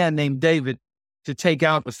young man named David to take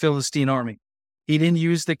out the Philistine army. He didn't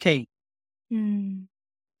use the king.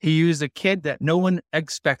 He used a kid that no one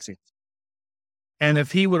expected. And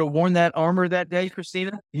if he would have worn that armor that day,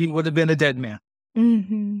 Christina, he would have been a dead man.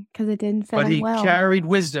 Because it didn't fit him well. But he carried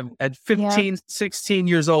wisdom at 15, 16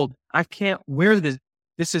 years old. I can't wear this.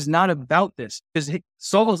 This is not about this. Because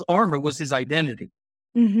Saul's armor was his identity.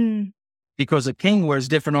 Because a king wears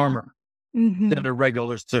different armor than a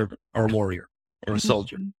regular servant or warrior or a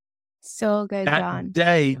soldier. So good, John. That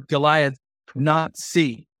day, Goliath could not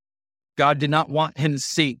see. God did not want him to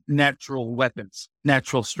see natural weapons,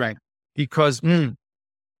 natural strength. Because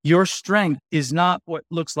your strength is not what it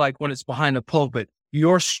looks like when it's behind a pulpit.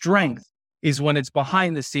 Your strength is when it's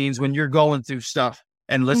behind the scenes, when you're going through stuff.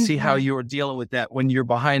 And let's see how you're dealing with that when you're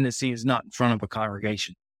behind the scenes, not in front of a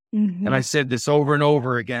congregation. And I said this over and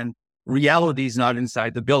over again. Reality is not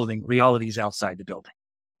inside the building. Reality is outside the building.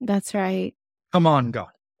 That's right. Come on, God.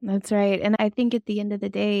 That's right. And I think at the end of the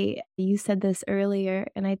day, you said this earlier,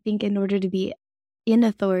 and I think in order to be in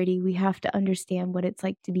authority, we have to understand what it's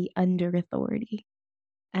like to be under authority.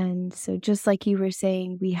 And so just like you were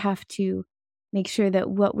saying, we have to make sure that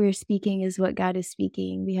what we're speaking is what God is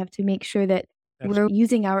speaking. We have to make sure that we're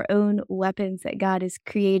using our own weapons that God has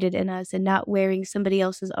created in us and not wearing somebody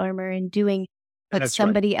else's armor and doing what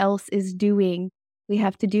somebody else is doing. We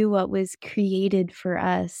have to do what was created for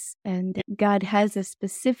us. And God has a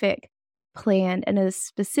specific plan and a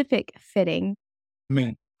specific fitting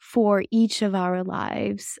for each of our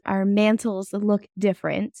lives. Our mantles look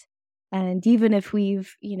different. And even if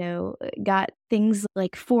we've, got things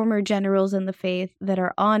like former generals in the faith that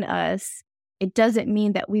are on us, it doesn't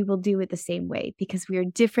mean that we will do it the same way because we are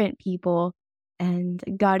different people. And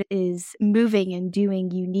God is moving and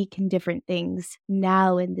doing unique and different things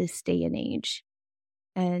now in this day and age.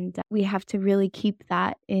 And we have to really keep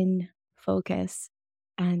that in focus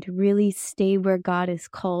and really stay where God has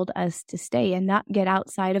called us to stay and not get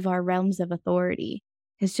outside of our realms of authority.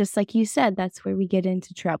 It's just like you said, that's where we get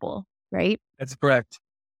into trouble, right? That's correct.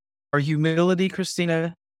 Our humility,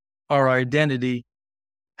 Christina, our identity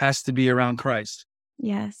has to be around Christ.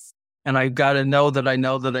 Yes. And I've got to know that I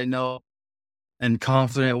know that I know and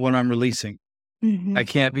confident when I'm releasing. I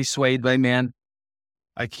can't be swayed by man.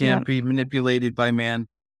 I can't be manipulated by man.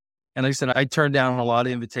 And like I said, I turned down a lot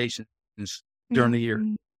of invitations during the year.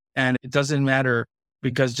 And it doesn't matter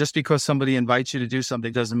because just because somebody invites you to do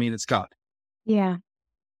something doesn't mean it's God. Yeah.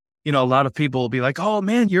 A lot of people will be like, oh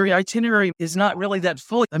man, your itinerary is not really that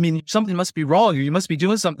full. I mean, something must be wrong or you must be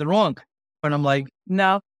doing something wrong. And I'm like,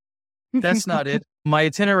 no, that's not it. My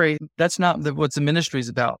itinerary, that's not what the ministry is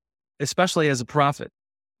about, especially as a prophet.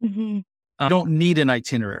 I don't need an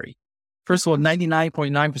itinerary. First of all,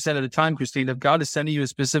 99.9% of the time, Christine, if God is sending you a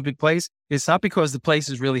specific place, it's not because the place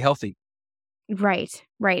is really healthy. Right.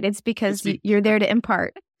 It's because you're there to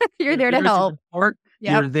impart. You're there to help.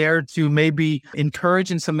 You're there to maybe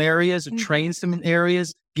encourage in some areas, or train some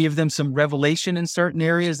areas, give them some revelation in certain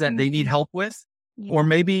areas that they need help with, or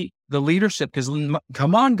maybe the leadership. Because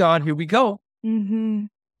come on, God, here we go. A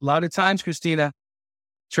lot of times, Christina,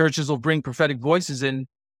 churches will bring prophetic voices in,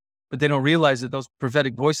 but they don't realize that those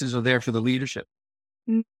prophetic voices are there for the leadership.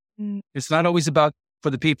 It's not always about for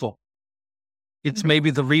the people. It's maybe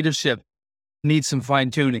the leadership needs some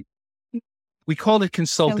fine tuning. We call it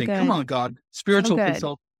consulting. Come on, God. Spiritual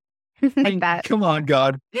consulting. Like that. Come on,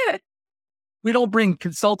 God. We don't bring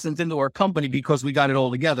consultants into our company because we got it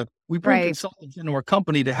all together. We bring Right. consultants into our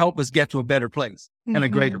company to help us get to a better place and a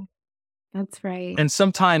greater. That's right. And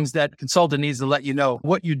sometimes that consultant needs to let you know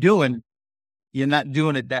what you're doing, you're not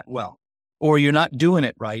doing it that well, or you're not doing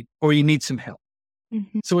it right, or you need some help.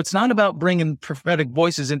 So it's not about bringing prophetic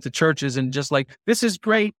voices into churches and just like, this is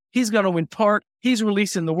great. He's going to impart. He's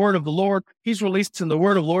releasing the word of the Lord. He's releasing the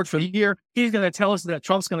word of the Lord for the year. He's going to tell us that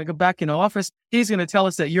Trump's going to go back into office. He's going to tell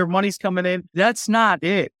us that your money's coming in. That's not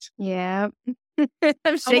it. Yeah.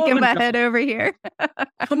 I'm shaking my head over here.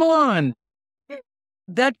 Come on.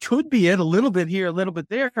 That could be it, a little bit here, a little bit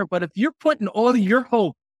there. But if you're putting all of your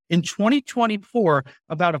hope in 2024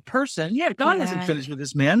 about a person, God hasn't finished with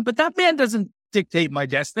this man, but that man doesn't dictate my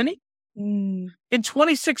destiny. In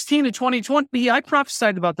 2016 and 2020, I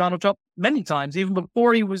prophesied about Donald Trump many times, even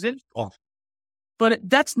before he was in office. But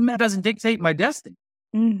that doesn't dictate my destiny.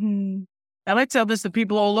 And I tell this to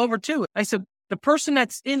people all over too. I said, the person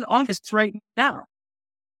that's in office right now,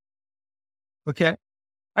 okay?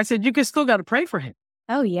 I said, you still got to pray for him.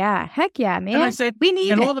 Oh yeah. Heck yeah, man. And I said, we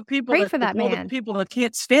need and it. all the people Pray for that man. All the people that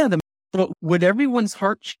can't stand him. But would everyone's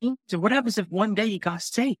heart change? And what happens if one day you got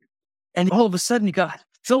saved and all of a sudden you got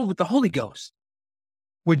filled with the Holy Ghost?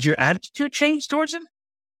 Would your attitude change towards him?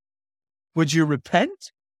 Would you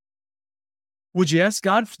repent? Would you ask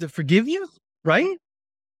God to forgive you? Right?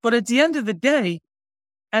 But at the end of the day,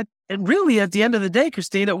 at the end of the day,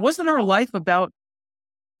 Christina, wasn't our life about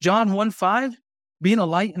John 1:5 being a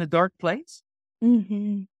light in a dark place?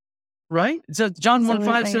 Right? So John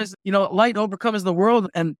 1:5 says, light overcomes the world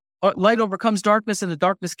and light overcomes darkness and the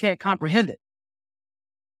darkness can't comprehend it.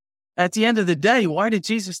 At the end of the day, why did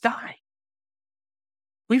Jesus die?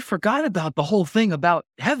 We forgot about the whole thing about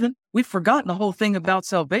heaven. We've forgotten the whole thing about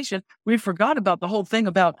salvation. We forgot about the whole thing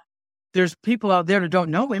about there's people out there that don't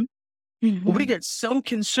know him. But we get so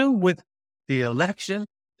consumed with the election,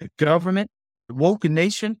 the government, the woke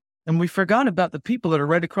nation, and we forgot about the people that are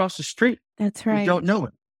right across the street. That's right. Who don't know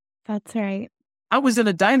him. That's right. I was in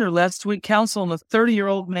a diner last week counseling a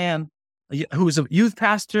 30-year-old man who's a youth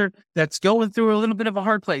pastor that's going through a little bit of a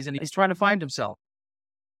hard place and he's trying to find himself.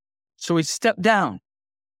 So he stepped down.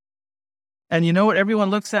 And you know what?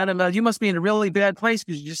 Everyone looks at him, you must be in a really bad place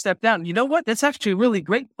because you just stepped down. You know what? That's actually a really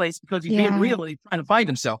great place because he's being really trying to find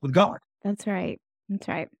himself with God. That's right. That's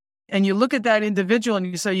right. And you look at that individual and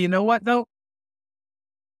you say, you know what, though?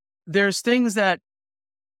 There's things that,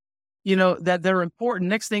 that they're important.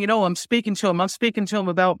 Next thing you know, I'm speaking to him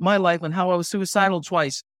about my life and how I was suicidal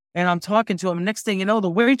twice. And I'm talking to him. And next thing you know, the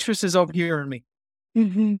waitress is overhearing me.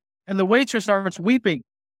 And the waitress starts weeping.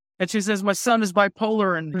 And she says, my son is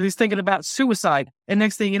bipolar and he's thinking about suicide. And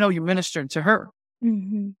next thing you know, you're ministering to her.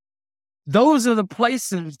 Those are the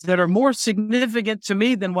places that are more significant to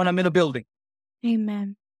me than when I'm in a building.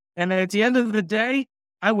 Amen. And at the end of the day,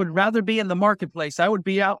 I would rather be in the marketplace. I would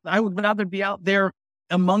rather be out there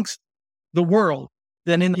amongst the world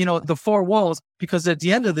than in, the four walls. Because at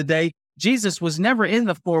the end of the day, Jesus was never in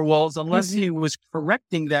the four walls unless he was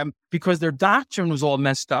correcting them because their doctrine was all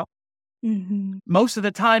messed up. Most of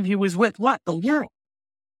the time he was with what? The world.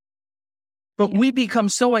 But we become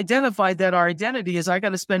so identified that our identity is I got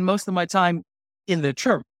to spend most of my time in the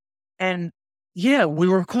church. And we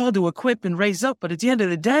were called to equip and raise up. But at the end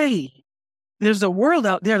of the day, there's a world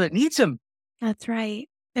out there that needs him. That's right.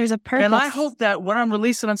 There's a purpose. And I hope that when I'm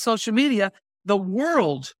releasing on social media, the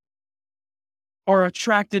world are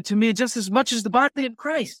attracted to me just as much as the body of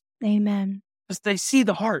Christ. Amen. Because they see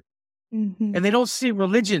the heart. And they don't see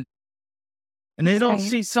religion. And they don't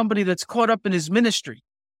see somebody that's caught up in his ministry.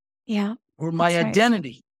 Yeah. Or my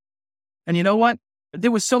identity. And you know what? There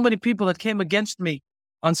was so many people that came against me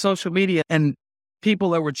on social media and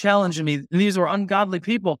people that were challenging me. And these were ungodly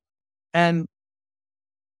people. And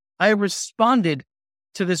I responded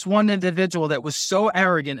to this one individual that was so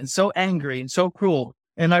arrogant and so angry and so cruel.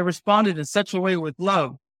 And I responded in such a way with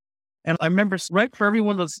love. And I remember right for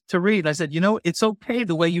everyone to read, I said, it's okay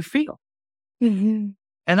the way you feel. And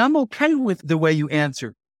I'm okay with the way you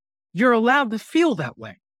answer. You're allowed to feel that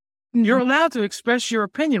way. You're allowed to express your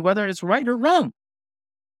opinion, whether it's right or wrong.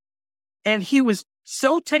 And he was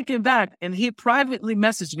so taken back and he privately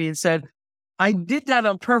messaged me and said, I did that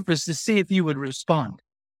on purpose to see if you would respond.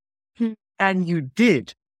 And you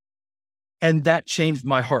did. And that changed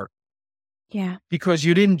my heart. Yeah. Because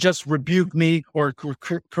you didn't just rebuke me or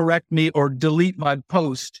correct me or delete my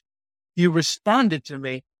post. You responded to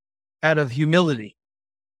me out of humility.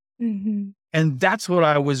 And that's what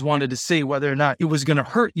I always wanted to see, whether or not it was going to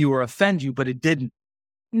hurt you or offend you, but it didn't.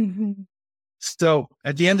 So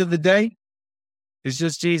at the end of the day, it's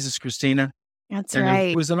just Jesus, Christina. That's And it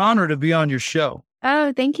right. was an honor to be on your show.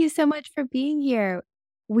 Oh, thank you so much for being here.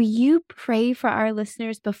 Will you pray for our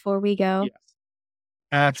listeners before we go? Yes,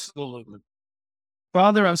 absolutely.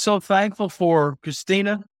 Father, I'm so thankful for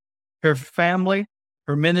Christina, her family,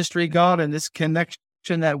 her ministry, God, and this connection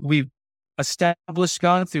that we've established,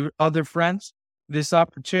 God, through other friends. This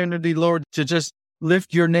opportunity, Lord, to just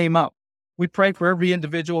lift your name up. We pray for every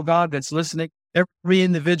individual, God, that's listening, every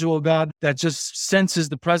individual, God, that just senses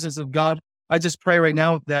the presence of God. I just pray right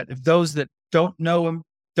now that if those that don't know him,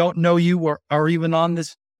 don't know you, or are even on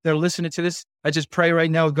this, they're listening to this, I just pray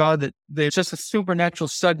right now, God, that there's just a supernatural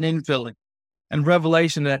sudden infilling and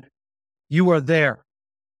revelation that you are there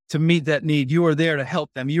to meet that need. You are there to help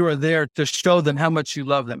them. You are there to show them how much you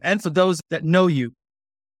love them. And for those that know you,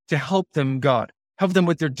 to help them, God, help them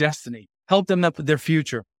with their destiny, help them up with their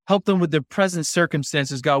future, help them with their present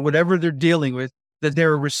circumstances, God, whatever they're dealing with, that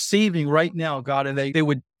they're receiving right now, God, and they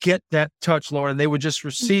would get that touch, Lord, and they would just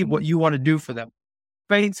receive what you want to do for them.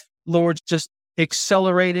 Faith, Lord, just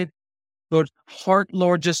accelerated. Lord, heart,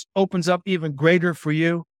 Lord, just opens up even greater for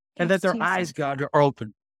you, and that their eyes, God, are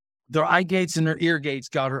open. Their eye gates and their ear gates,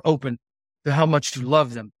 God, are open to how much you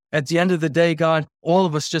love them. At the end of the day, God, all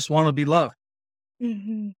of us just want to be loved.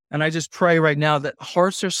 And I just pray right now that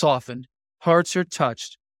hearts are softened, hearts are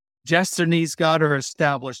touched, just their needs, God, are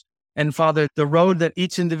established. And Father, the road that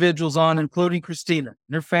each individual's on, including Christina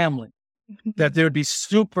and her family, that there would be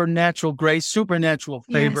supernatural grace, supernatural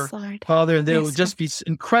favor, Yes, Lord. Father, and there Yes, would just be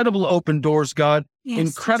incredible open doors, God, Yes,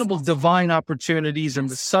 incredible Jesus. divine opportunities and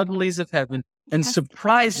the suddenlies of heaven and Yes.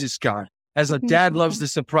 surprises, God, as a dad loves to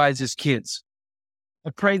surprise his kids.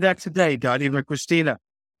 I pray that today, God, even Christina.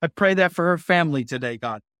 I pray that for her family today,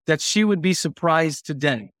 God, that she would be surprised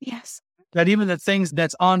today. Yes. That even the things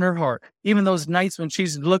that's on her heart, even those nights when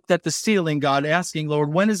she's looked at the ceiling, God, asking,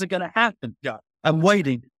 Lord, when is it going to happen, God? I'm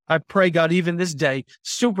waiting. I pray, God, even this day,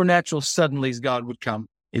 supernatural suddenlies, God, would come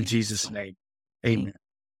in Jesus' name. Amen.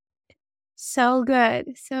 So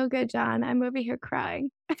good. So good, John. I'm over here crying.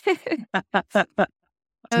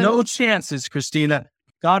 No chances, Christina.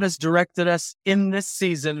 God has directed us in this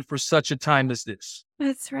season for such a time as this.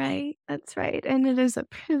 That's right. That's right. And it is a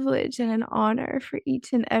privilege and an honor for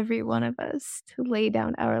each and every one of us to lay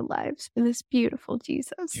down our lives for this beautiful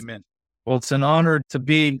Jesus. Amen. Well, it's an honor to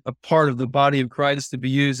be a part of the body of Christ, to be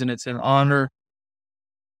used, and it's an honor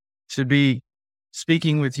to be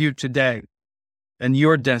speaking with you today and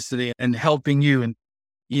your destiny and helping you. And,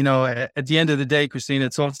 you know, at the end of the day, Christina,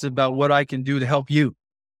 it's also about what I can do to help you,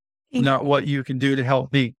 not what you can do to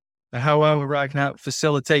help me. However, I can help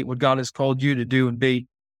facilitate what God has called you to do and be.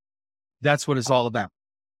 That's what it's all about.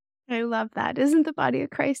 I love that. Isn't the body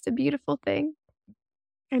of Christ a beautiful thing?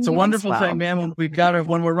 And it's a wonderful thing, man. When we've got it,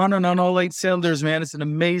 when we're running on all 8 cylinders, man, it's an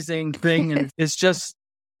amazing thing. And it's just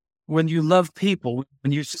when you love people,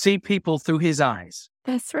 when you see people through his eyes.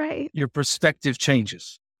 That's right. Your perspective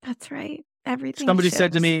changes. That's right. Everything. Somebody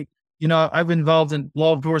said to me, you know, I've been involved in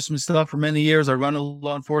law enforcement stuff for many years. I run a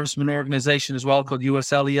law enforcement organization as well called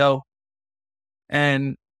USLEO.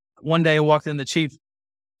 And one day I walked in the chief's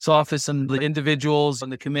office and the individuals in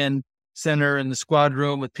the command center and the squad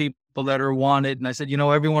room with people that are wanted. And I said, you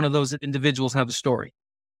know, every one of those individuals have a story.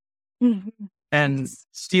 And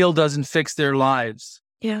steel doesn't fix their lives.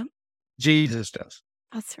 Yeah. Jesus does.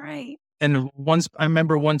 That's right. And I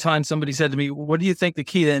remember one time somebody said to me, what do you think the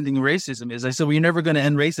key to ending racism is? I said, well, you're never going to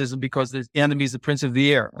end racism because the enemy is the prince of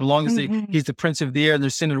the air. As long as he's the prince of the air and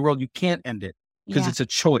there's sin in the world, you can't end it because it's a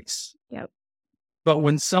choice. Yep. But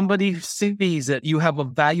when somebody sees that you have a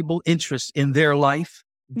valuable interest in their life,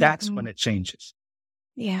 that's when it changes.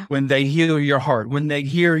 Yeah. When they hear your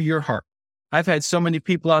heart, I've had so many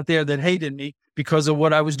people out there that hated me because of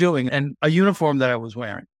what I was doing and a uniform that I was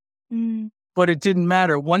wearing. But it didn't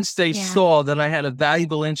matter. Once they saw that I had a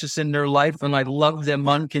valuable interest in their life and I loved them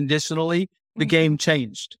unconditionally, the game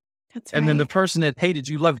changed. That's and then the person that hated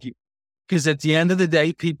you loved you. Because at the end of the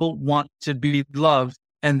day, people want to be loved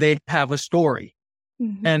and they have a story.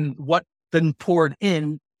 And what been poured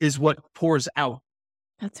in is what pours out.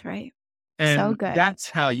 That's right. And so good. That's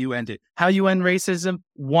how you end it. How you end racism,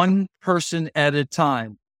 one person at a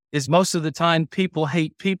time, is most of the time people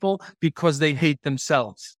hate people because they hate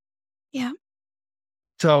themselves. Yeah.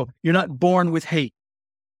 So you're not born with hate.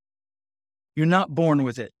 You're not born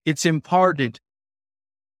with it. It's imparted.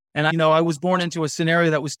 And I was born into a scenario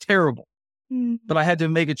that was terrible, but I had to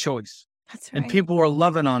make a choice. That's right. And people were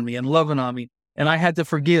loving on me. And I had to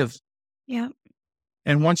forgive. Yeah.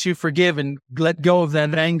 And once you forgive and let go of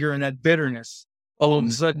that anger and that bitterness, all of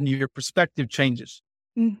a sudden your perspective changes.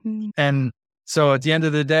 And so at the end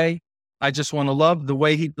of the day, I just want to love the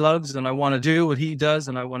way he loves and I want to do what he does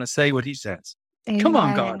and I want to say what he says. Come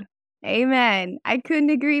on, God. Amen. I couldn't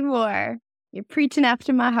agree more. You're preaching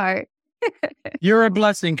after my heart. You're a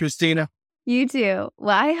blessing, Christina. You too.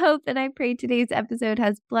 Well, I hope that I pray today's episode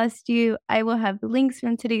has blessed you. I will have the links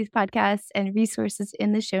from today's podcast and resources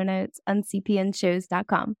in the show notes on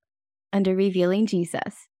cpnshows.com under Revealing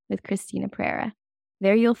Jesus with Christina Pereira.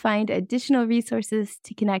 There you'll find additional resources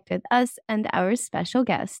to connect with us and our special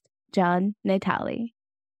guest, John Natale.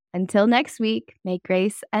 Until next week, may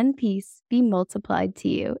grace and peace be multiplied to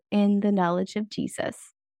you in the knowledge of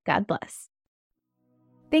Jesus. God bless.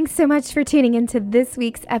 Thanks so much for tuning into this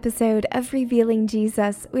week's episode of Revealing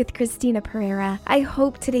Jesus with Christina Pereira. I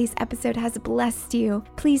hope today's episode has blessed you.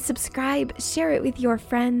 Please subscribe, share it with your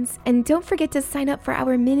friends, and don't forget to sign up for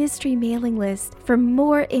our ministry mailing list for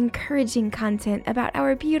more encouraging content about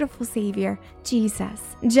our beautiful Savior,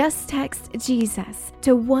 Jesus. Just text Jesus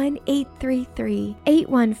to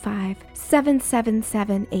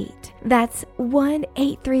 1-833-815-7778. That's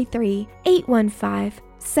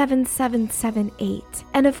 1-833-815-7778.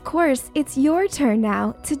 And of course, it's your turn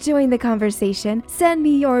now to join the conversation. Send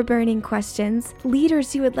me your burning questions,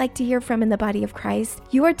 leaders you would like to hear from in the body of Christ,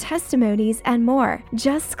 your testimonies, and more.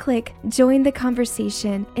 Just click Join the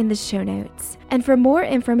Conversation in the show notes. And for more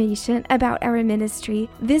information about our ministry,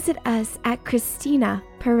 visit us at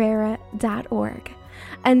ChristinaPereira.org.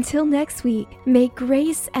 Until next week, may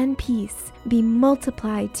grace and peace be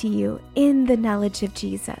multiplied to you in the knowledge of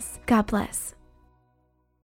Jesus. God bless.